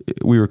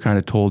 we were kind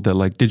of told that,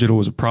 like, digital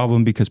was a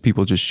problem because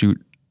people just shoot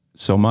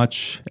so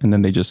much, and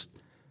then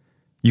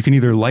you can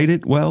either light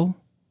it well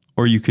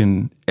or you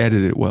can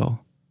edit it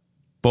well.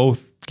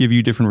 Both give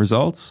you different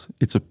results.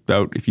 It's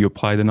about if you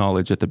apply the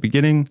knowledge at the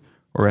beginning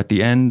or at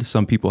the end.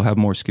 Some people have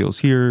more skills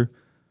here,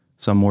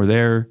 some more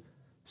there.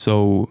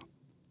 So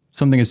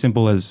something as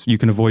simple as you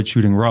can avoid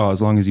shooting raw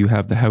as long as you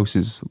have the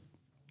houses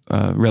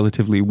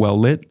relatively well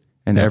lit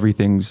and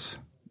everything's...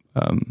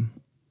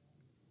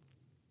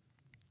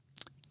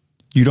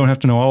 you don't have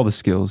to know all the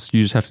skills.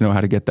 You just have to know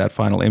how to get that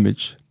final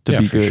image to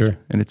be good. Sure.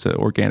 And it's an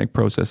organic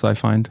process, I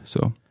find.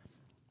 So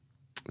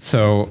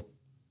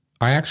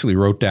I actually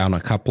wrote down a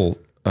couple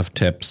of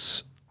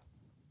tips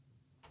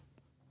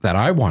that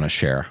I want to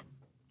share,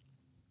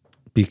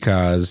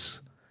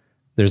 because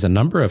there's a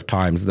number of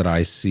times that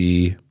I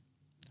see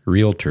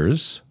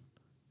realtors,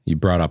 you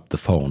brought up the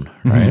phone,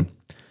 right?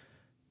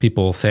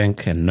 People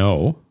think and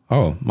know,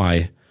 oh,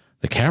 my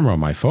the camera on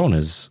my phone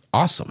is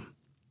awesome.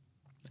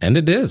 And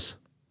it is.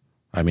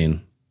 I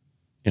mean,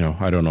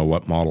 I don't know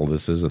what model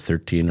this is, a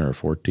 13 or a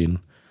 14.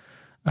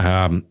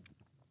 But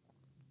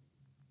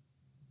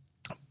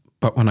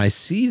when I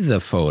see the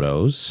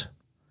photos,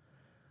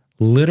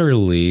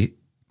 literally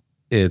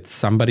it's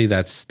somebody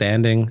that's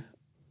standing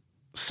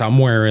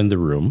somewhere in the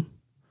room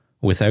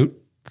without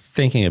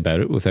thinking about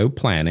it, without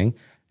planning.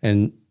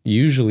 And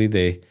usually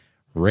they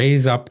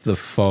raise up the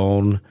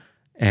phone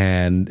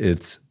and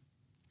it's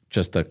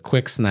just a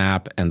quick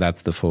snap, and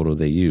that's the photo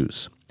they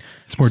use.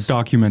 It's more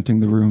documenting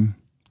the room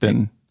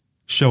than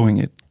showing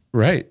it.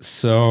 Right.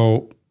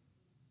 So,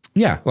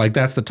 yeah, like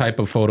that's the type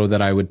of photo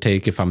that I would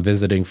take if I'm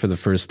visiting for the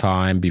first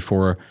time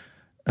before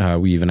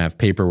we even have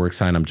paperwork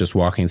signed. I'm just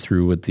walking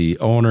through with the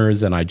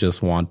owners, and I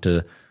just want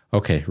to,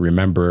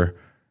 remember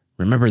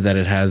that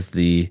it has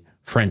the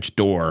French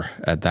door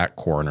at that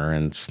corner,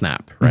 and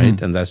snap, right?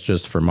 Mm-hmm. And that's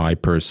just for my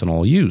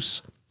personal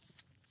use.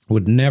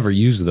 Would never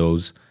use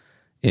those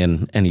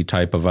in any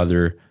type of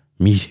other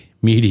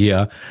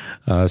media,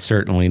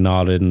 certainly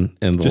not in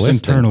the just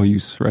listing. Internal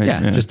use, right?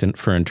 Yeah, just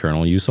for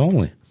internal use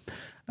only.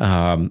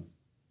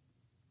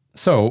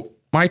 So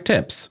my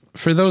tips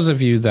for those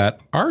of you that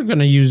are going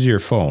to use your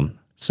phone.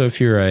 So if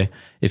you're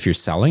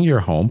selling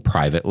your home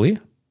privately,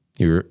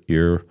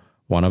 you're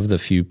one of the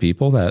few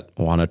people that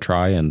want to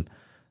try and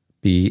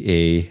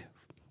be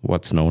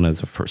what's known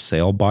as a for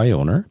sale by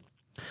owner,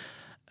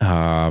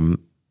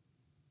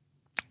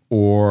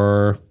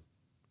 or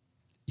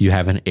you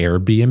have an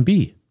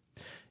Airbnb.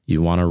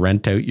 You want to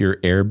rent out your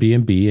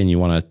Airbnb and you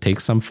want to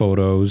take some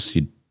photos.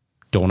 You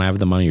don't have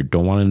the money or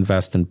don't want to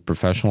invest in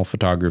professional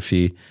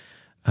photography.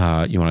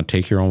 You want to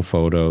take your own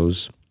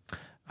photos.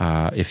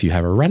 If you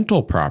have a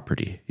rental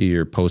property,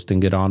 you're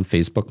posting it on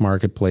Facebook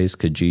Marketplace,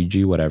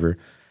 Kijiji, whatever.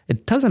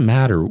 It doesn't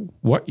matter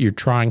what you're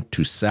trying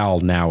to sell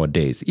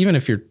nowadays. Even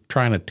if you're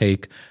trying to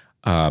take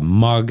a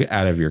mug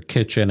out of your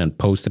kitchen and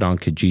post it on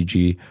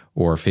Kijiji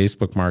or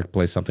Facebook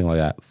Marketplace, something like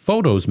that,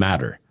 photos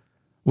matter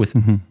with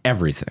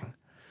everything.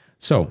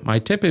 So my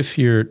tip, if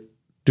you're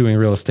doing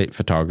real estate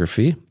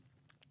photography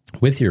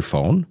with your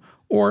phone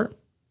or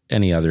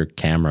any other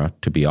camera,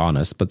 to be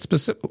honest, but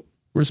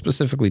we're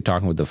specifically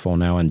talking with the phone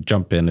now, and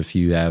jump in if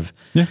you have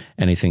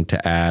anything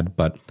to add,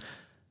 but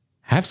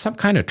have some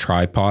kind of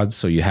tripod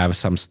so you have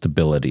some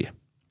stability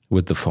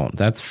with the phone.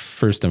 That's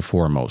first and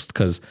foremost,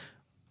 because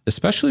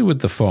especially with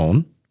the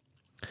phone,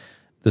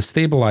 the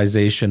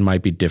stabilization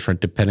might be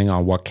different depending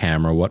on what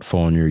camera, what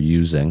phone you're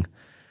using,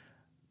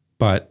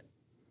 but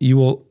you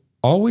will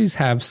always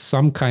have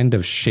some kind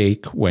of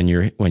shake when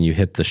you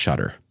hit the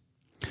shutter,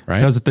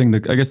 right? That's the thing.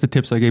 I guess the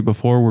tips I gave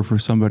before were for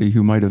somebody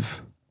who might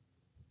have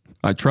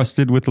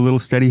trusted with a little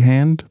steady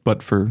hand,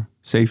 but for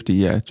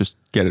safety, just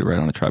get it right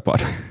on a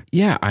tripod.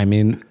 Yeah, I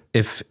mean,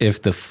 if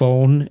the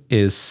phone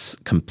is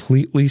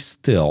completely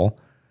still,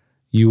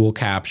 you will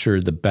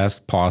capture the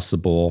best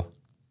possible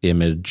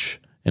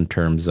image in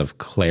terms of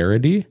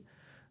clarity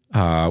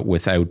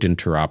without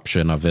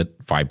interruption of it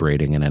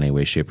vibrating in any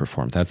way, shape, or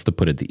form. That's to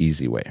put it the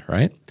easy way,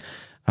 right?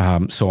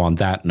 So on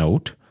that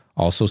note,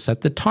 also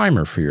set the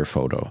timer for your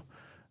photo.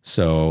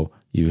 So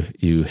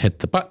you hit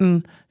the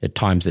button, it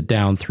times it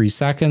down 3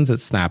 seconds, it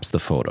snaps the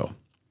photo.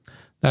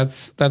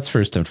 That's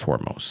first and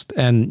foremost.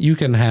 And you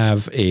can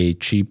have a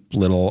cheap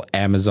little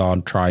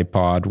Amazon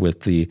tripod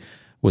with the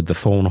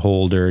phone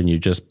holder, and you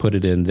just put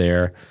it in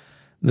there.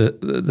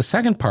 The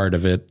second part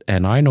of it,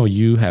 and I know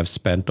you have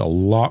spent a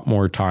lot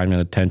more time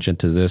and attention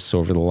to this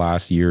over the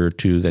last year or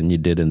two than you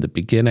did in the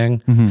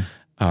beginning,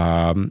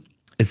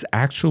 is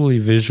actually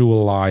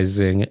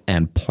visualizing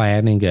and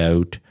planning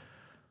out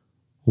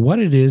what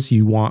it is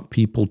you want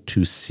people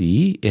to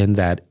see in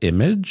that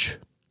image,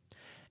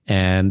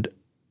 and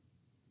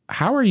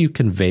how are you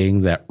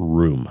conveying that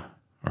room,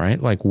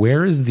 right? Like,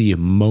 where is the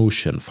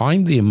emotion?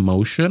 Find the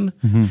emotion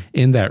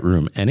in that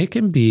room. And it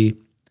can be,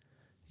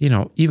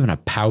 even a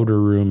powder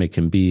room. It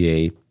can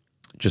be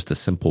just a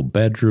simple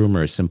bedroom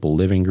or a simple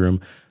living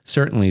room.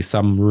 Certainly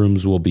some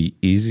rooms will be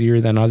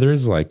easier than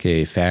others, like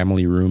a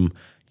family room,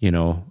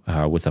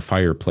 with a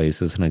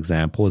fireplace as an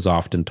example, is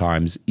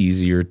oftentimes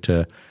easier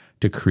to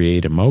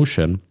create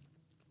emotion.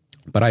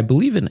 But I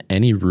believe in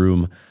any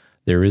room,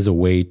 there is a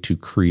way to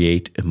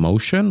create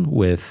emotion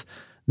with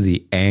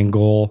the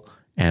angle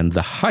and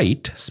the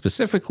height,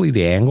 specifically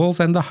the angles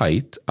and the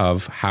height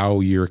of how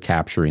you're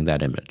capturing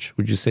that image.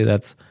 Would you say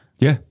that's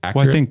accurate?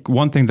 Well, I think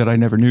one thing that I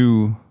never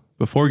knew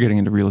before getting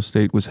into real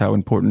estate was how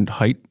important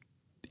height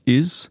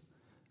is.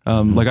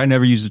 Like, I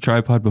never used a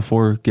tripod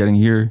before getting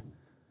here.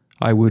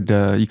 I would,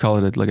 you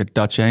call it like a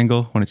Dutch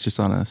angle when it's just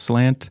on a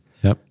slant.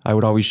 Yep. I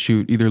would always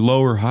shoot either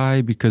low or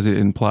high because it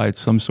implied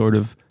some sort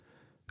of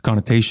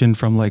connotation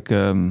from like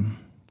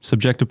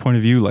subjective point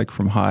of view, like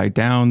from high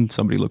down,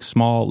 somebody looks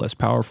small, less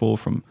powerful.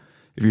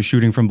 If you're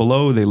shooting from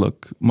below, they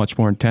look much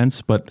more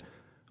intense. But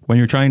when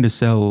you're trying to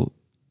sell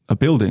a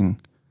building,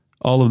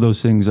 all of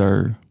those things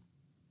are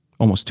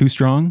almost too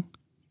strong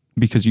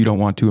because you don't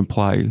want to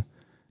imply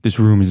this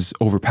room is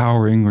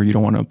overpowering, or you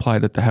don't want to imply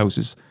that the house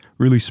is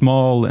really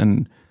small,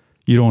 and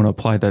you don't want to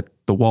apply that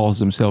the walls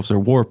themselves are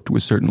warped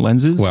with certain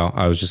lenses. Well,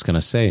 I was just going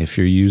to say, if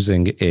you're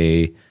using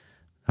a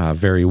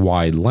very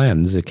wide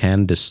lens, it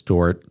can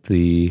distort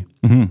the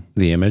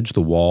image,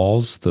 the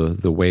walls,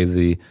 the way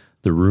the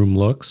room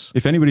looks.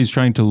 If anybody's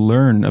trying to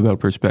learn about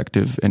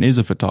perspective and is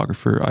a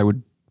photographer, I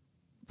would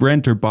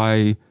rent or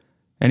buy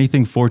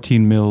anything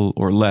 14 mil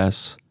or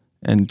less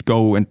and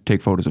go and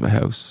take photos of a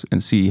house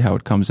and see how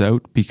it comes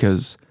out,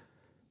 because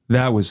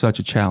that was such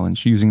a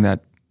challenge using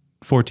that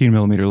 14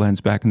 millimeter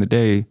lens back in the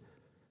day,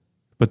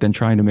 but then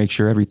trying to make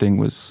sure everything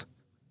was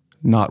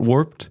not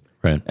warped.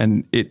 Right.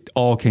 And it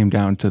all came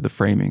down to the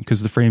framing,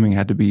 because the framing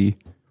had to be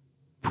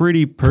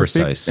pretty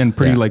perfect, precise, and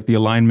pretty like the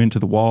alignment to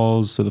the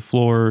walls, to the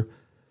floor.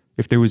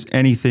 If there was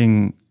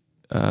anything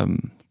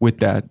with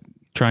that,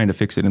 trying to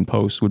fix it in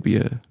post would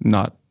be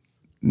not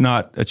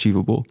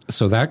achievable.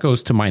 So that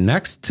goes to my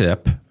next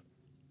tip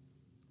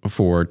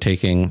for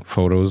taking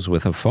photos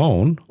with a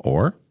phone,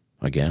 or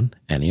again,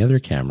 any other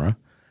camera,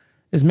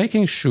 is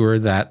making sure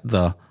that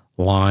the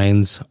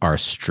lines are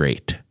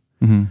straight.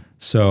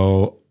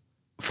 So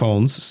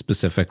phones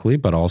specifically,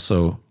 but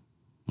also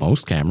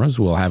most cameras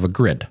will have a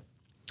grid.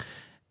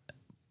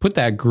 Put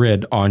that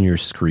grid on your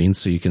screen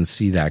so you can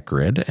see that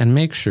grid, and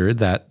make sure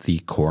that the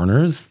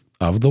corners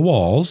of the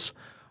walls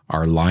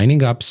are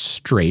lining up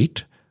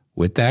straight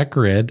with that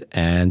grid,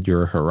 and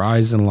your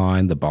horizon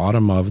line, the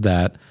bottom of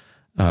that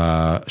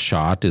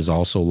shot, is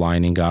also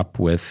lining up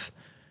with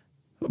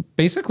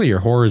basically your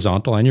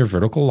horizontal and your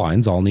vertical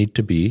lines all need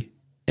to be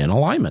in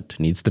alignment. It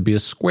needs to be a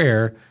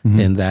square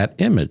in that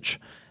image.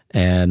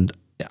 And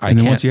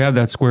then once you have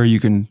that square, you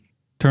can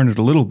turn it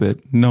a little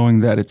bit, knowing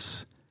that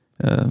it's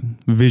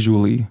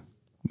visually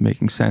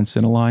making sense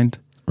and aligned.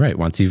 Right.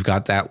 Once you've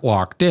got that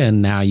locked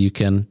in, now you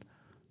can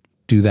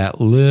do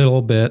that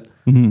little bit.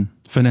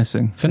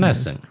 Finessing.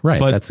 Right.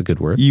 But that's a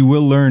good word. You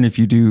will learn if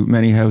you do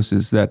many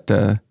houses that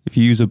if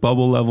you use a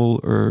bubble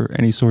level or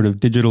any sort of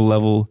digital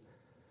level,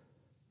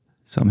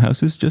 some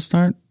houses just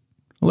aren't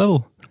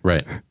level.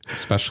 Right.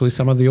 Especially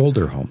some of the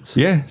older homes.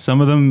 Yeah.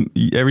 Some of them,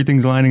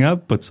 everything's lining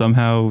up, but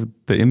somehow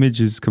the image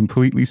is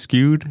completely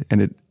skewed,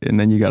 and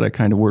then you got to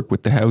kind of work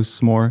with the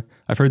house more.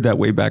 I've heard that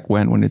way back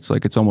when it's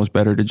like, it's almost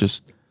better to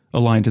just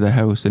align to the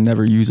house and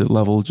never use it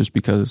level, just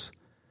because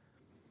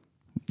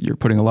you're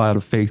putting a lot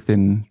of faith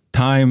in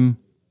time,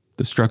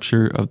 the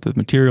structure of the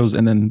materials,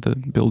 and then the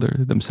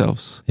builder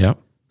themselves. Yeah.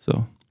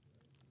 So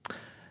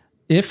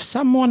if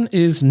someone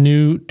is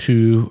new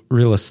to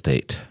real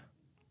estate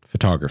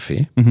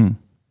photography,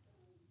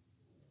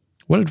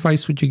 what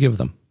advice would you give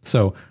them?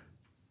 So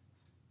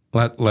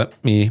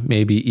let me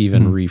maybe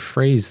even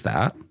rephrase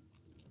that.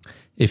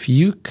 If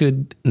you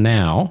could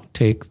now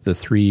take the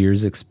 3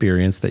 years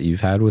experience that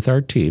you've had with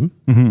our team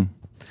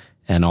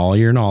and all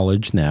your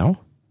knowledge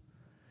now,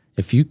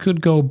 if you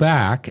could go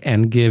back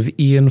and give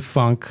Ian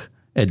Funk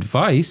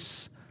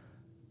advice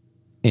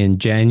in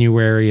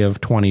January of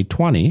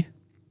 2020.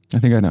 I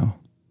think I know.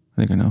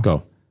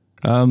 Go.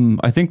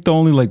 I think the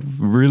only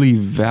really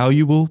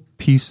valuable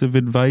piece of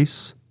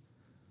advice,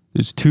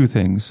 there's two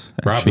things.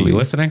 Rob, are you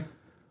listening?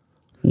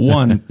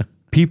 One,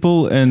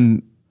 people,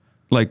 and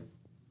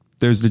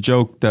there's the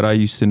joke that I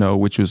used to know,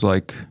 which was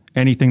like,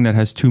 anything that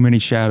has too many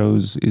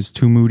shadows is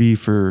too moody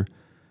for,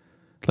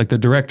 the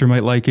director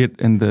might like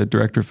it, and the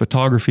director of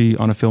photography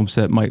on a film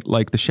set might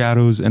like the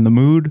shadows and the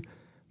mood.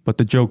 But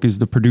the joke is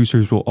the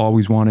producers will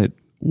always want it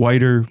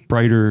whiter,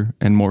 brighter,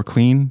 and more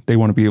clean. They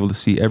want to be able to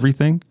see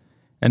everything.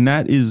 And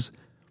that is,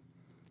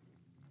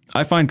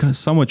 I find,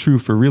 somewhat true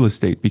for real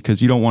estate,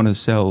 because you don't want to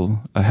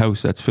sell a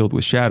house that's filled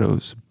with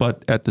shadows.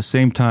 But at the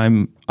same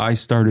time, I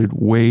started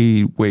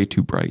way, way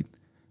too bright,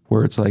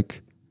 where it's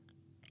like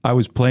I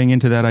was playing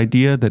into that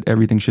idea that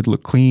everything should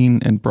look clean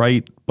and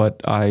bright,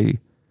 but I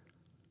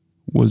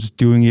was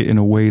doing it in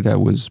a way that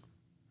was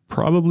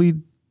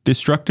probably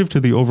destructive to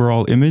the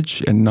overall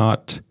image, and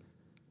not,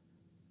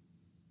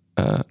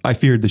 I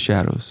feared the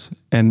shadows.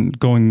 And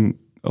going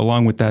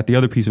along with that, the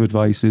other piece of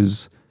advice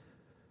is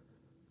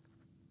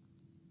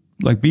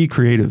be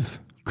creative.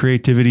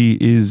 Creativity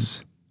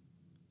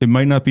it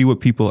might not be what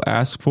people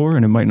ask for,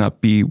 and it might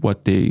not be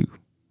what they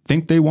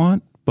think they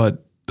want,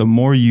 but the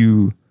more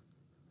you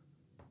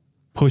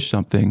push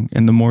something,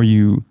 and the more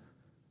you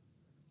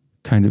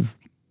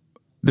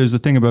there's a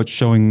thing about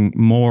showing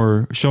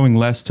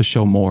less to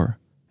show more.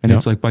 And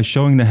It's like, by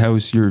showing the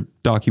house, you're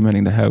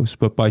documenting the house,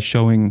 but by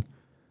showing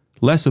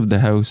less of the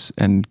house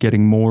and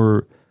getting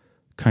more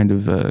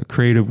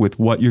creative with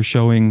what you're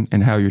showing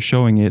and how you're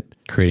showing it,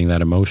 creating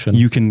that emotion,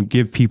 you can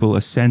give people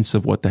a sense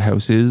of what the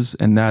house is,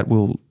 and that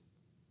will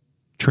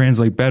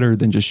translate better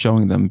than just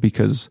showing them,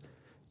 because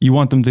you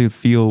want them to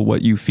feel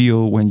what you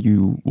feel when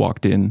you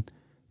walked in,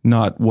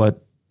 not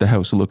what the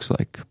house looks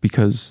like,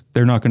 because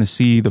they're not going to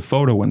see the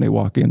photo when they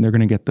walk in. They're going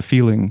to get the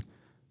feeling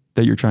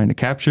that you're trying to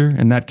capture.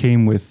 And that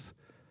came with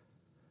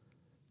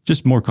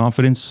just more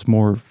confidence,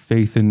 more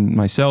faith in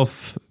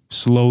myself,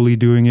 slowly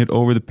doing it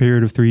over the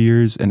period of 3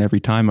 years. And every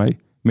time I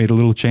made a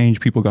little change,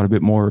 people got a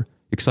bit more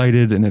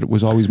excited, and it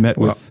was always met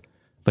with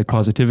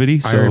positivity.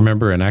 I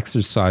remember an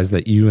exercise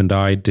that you and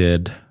I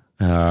did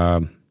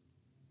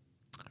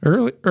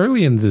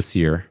early in this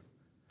year,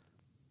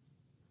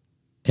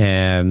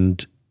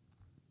 and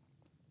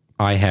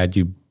I had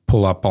you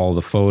pull up all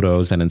the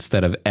photos, and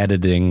instead of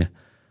editing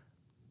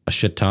a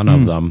shit ton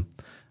of them,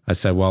 I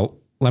said, well,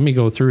 let me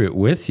go through it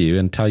with you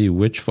and tell you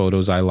which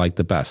photos I like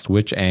the best,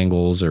 which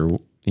angles, or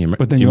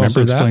But then you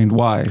also explained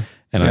why.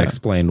 And I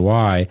explained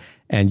why.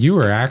 And you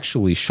were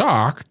actually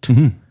shocked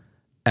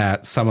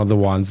at some of the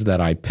ones that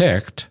I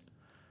picked,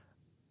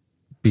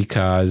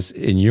 because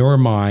in your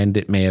mind,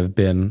 it may have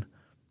been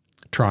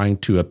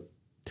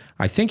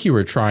I think you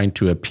were trying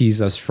to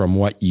appease us from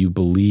what you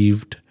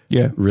believed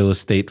real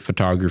estate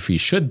photography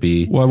should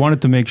be. Well, I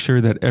wanted to make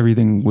sure that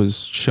everything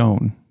was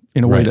shown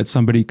in a way that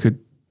somebody could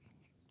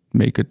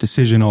make a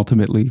decision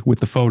ultimately with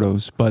the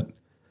photos, but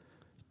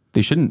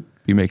they shouldn't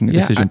be making a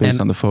decision based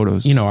on the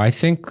photos. I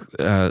think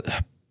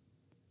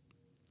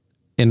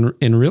in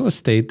real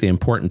estate, the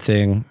important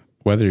thing,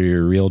 whether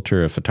you're a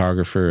realtor, a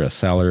photographer, a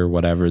seller,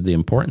 whatever, the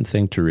important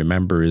thing to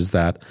remember is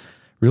that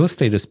real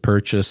estate is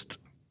purchased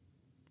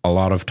a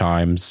lot of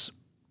times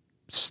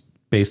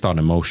based on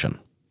emotion.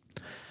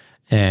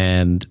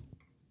 And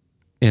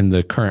in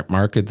the current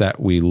market that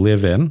we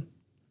live in,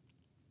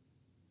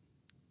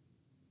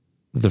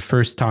 the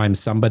first time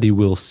somebody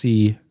will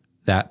see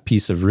that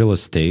piece of real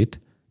estate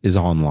is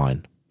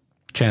online.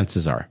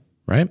 Chances are,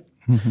 right?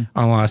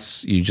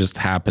 Unless you just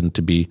happen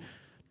to be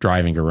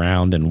driving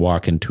around and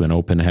walk into an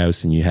open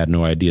house and you had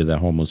no idea that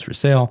home was for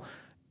sale.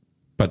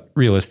 But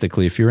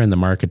realistically, if you're in the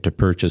market to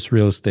purchase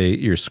real estate,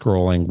 you're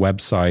scrolling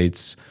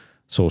websites,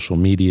 social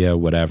media,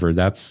 whatever,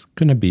 that's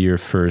going to be your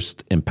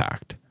first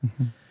impact.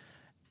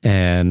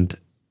 And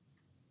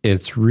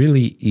it's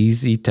really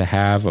easy to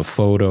have a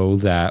photo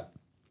that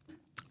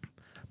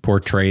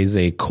portrays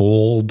a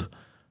cold,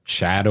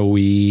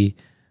 shadowy,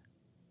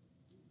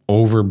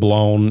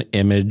 overblown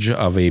image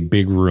of a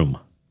big room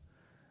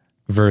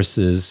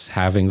versus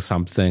having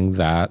something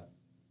that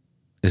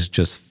is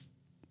just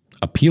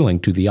appealing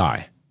to the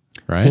eye,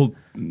 right? Well,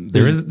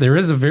 there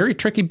is a very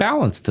tricky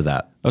balance to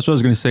that. That's what I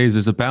was going to say is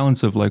there's a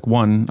balance of like,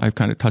 one, I've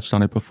kind of touched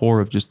on it before,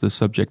 of just the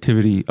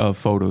subjectivity of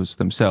photos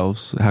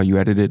themselves, how you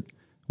edit it,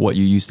 what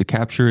you use to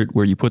capture it,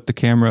 where you put the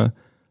camera.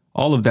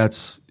 All of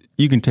that's,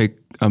 you can take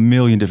a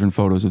million different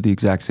photos of the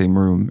exact same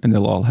room and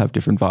they'll all have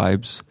different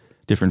vibes,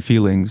 different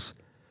feelings.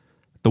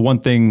 The one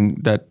thing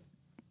that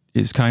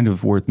is kind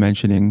of worth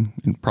mentioning,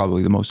 and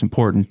probably the most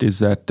important, is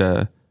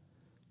that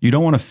you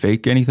don't want to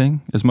fake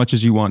anything as much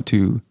as you want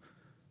to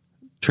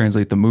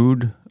translate the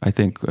mood. I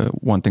think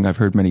one thing I've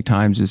heard many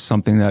times is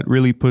something that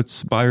really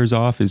puts buyers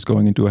off is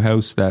going into a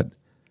house that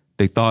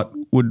they thought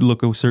would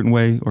look a certain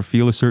way or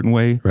feel a certain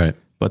way, right?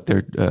 But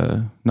they're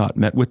not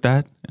met with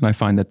that. And I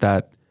find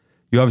that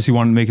you obviously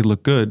want to make it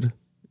look good.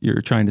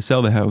 You're trying to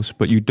sell the house,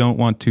 but you don't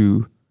want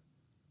to,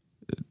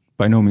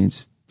 by no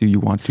means do you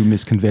want to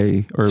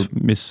misconvey or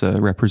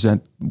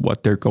misrepresent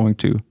what they're going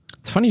to.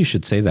 It's funny you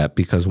should say that,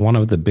 because one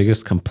of the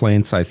biggest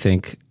complaints I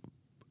think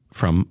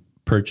from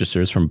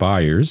purchasers, from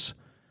buyers,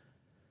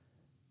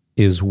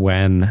 is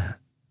when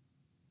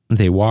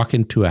they walk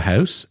into a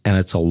house and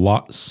it's a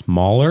lot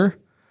smaller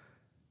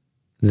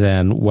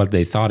than what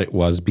they thought it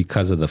was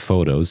because of the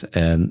photos.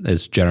 And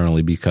it's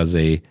generally because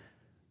a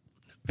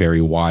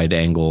very wide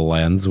angle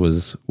lens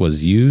was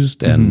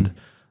used. And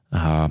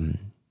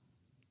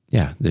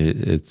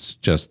it's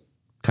just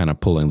kind of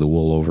pulling the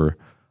wool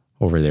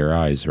over their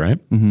eyes, right?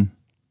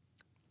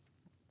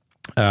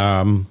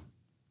 All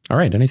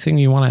right. Anything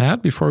you want to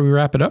add before we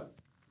wrap it up?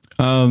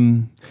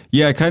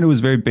 I kind of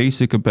was very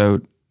basic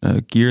about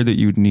gear that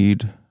you'd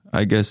need.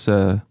 I guess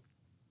I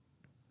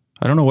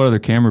don't know what other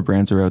camera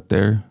brands are out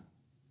there.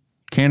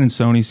 Canon,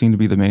 Sony seem to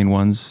be the main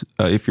ones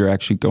if you're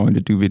actually going to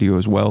do video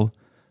as well.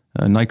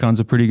 Nikon's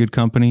a pretty good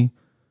company.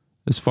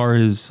 As far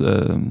as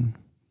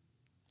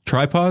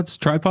tripods,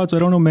 I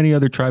don't know many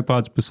other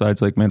tripods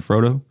besides like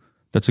Manfrotto.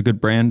 That's a good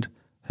brand.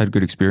 Had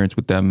good experience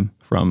with them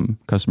from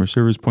customer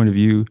service point of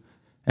view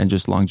and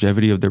just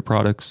longevity of their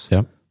products.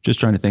 Yep. Just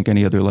trying to think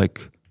any other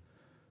like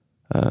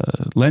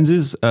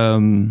lenses.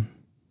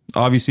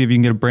 Obviously, if you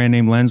can get a brand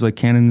name lens like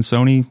Canon and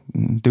Sony,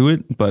 do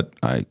it. But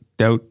I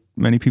doubt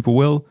many people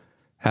will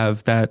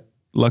have that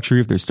luxury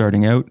if they're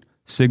starting out.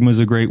 Sigma's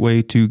a great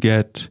way to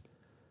get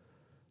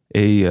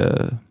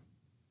a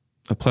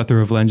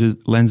plethora of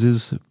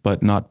lenses,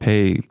 but not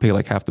pay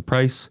like half the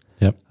price.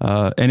 Yep.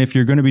 And if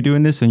you're going to be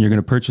doing this and you're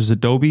going to purchase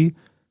Adobe,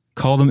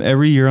 call them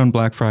every year on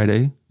Black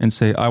Friday and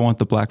say, I want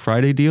the Black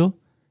Friday deal,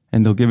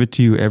 and they'll give it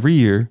to you every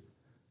year.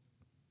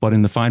 But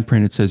in the fine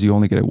print, it says you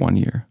only get it 1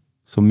 year.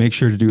 So make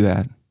sure to do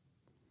that.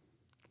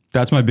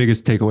 That's my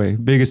biggest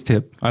takeaway, biggest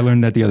tip. I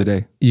learned that the other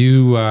day.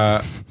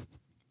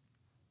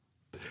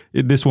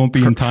 This won't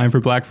be in time for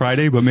Black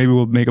Friday, but maybe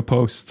we'll make a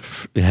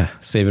post. Yeah,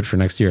 save it for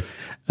next year.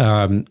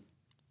 All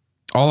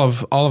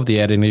of the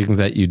editing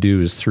that you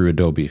do is through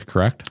Adobe,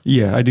 correct?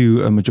 Yeah, I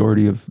do a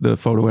majority of the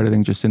photo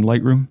editing just in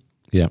Lightroom.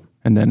 Yeah.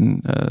 And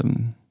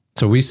then...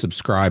 so we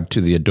subscribe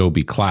to the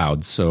Adobe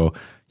Cloud, so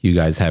you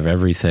guys have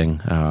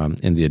everything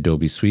in the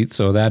Adobe suite.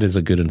 So that is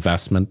a good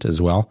investment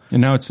as well.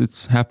 And now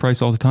it's half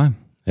price all the time.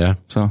 Yeah.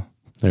 So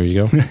there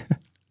you go.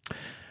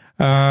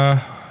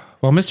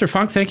 Well, Mr.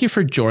 Funk, thank you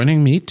for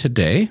joining me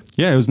today.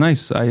 Yeah, it was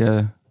nice.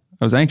 I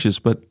was anxious,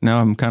 but now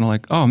I'm kind of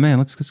like, oh man,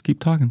 let's just keep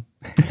talking.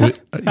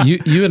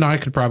 You and I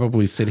could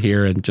probably sit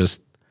here and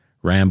just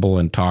ramble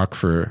and talk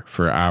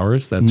for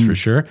hours. That's for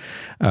sure.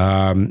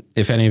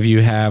 If any of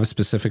you have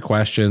specific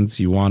questions,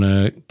 you want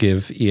to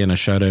give Ian a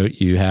shout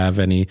out, you have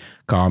any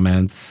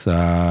comments,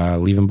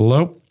 leave them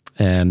below.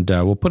 And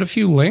we'll put a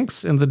few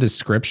links in the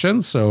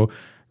description. So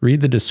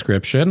read the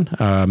description.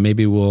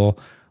 Maybe we'll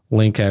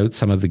link out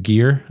some of the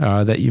gear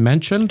that you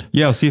mentioned.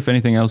 Yeah, I'll see if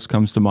anything else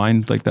comes to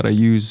mind like that I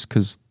use,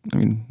 because I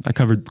mean, I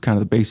covered kind of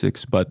the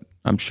basics, but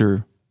I'm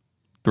sure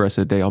the rest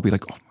of the day I'll be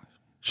like, oh,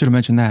 should have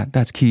mentioned that.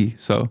 That's key.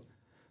 So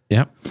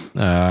yeah.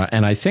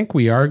 And I think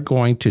we are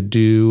going to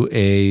do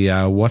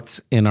a what's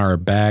in our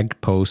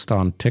bag post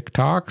on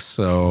TikTok.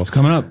 So it's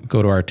coming up.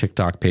 Go to our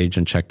TikTok page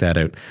and check that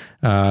out.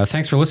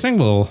 Thanks for listening.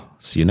 We'll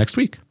see you next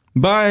week.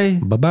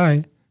 Bye.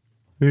 Bye-bye.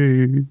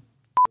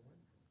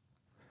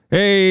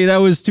 Hey, that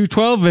was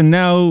 212, and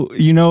now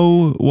you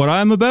know what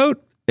I'm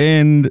about,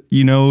 and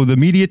you know the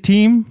media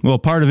team, well,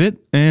 part of it,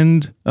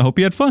 and I hope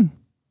you had fun.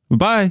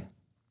 Bye.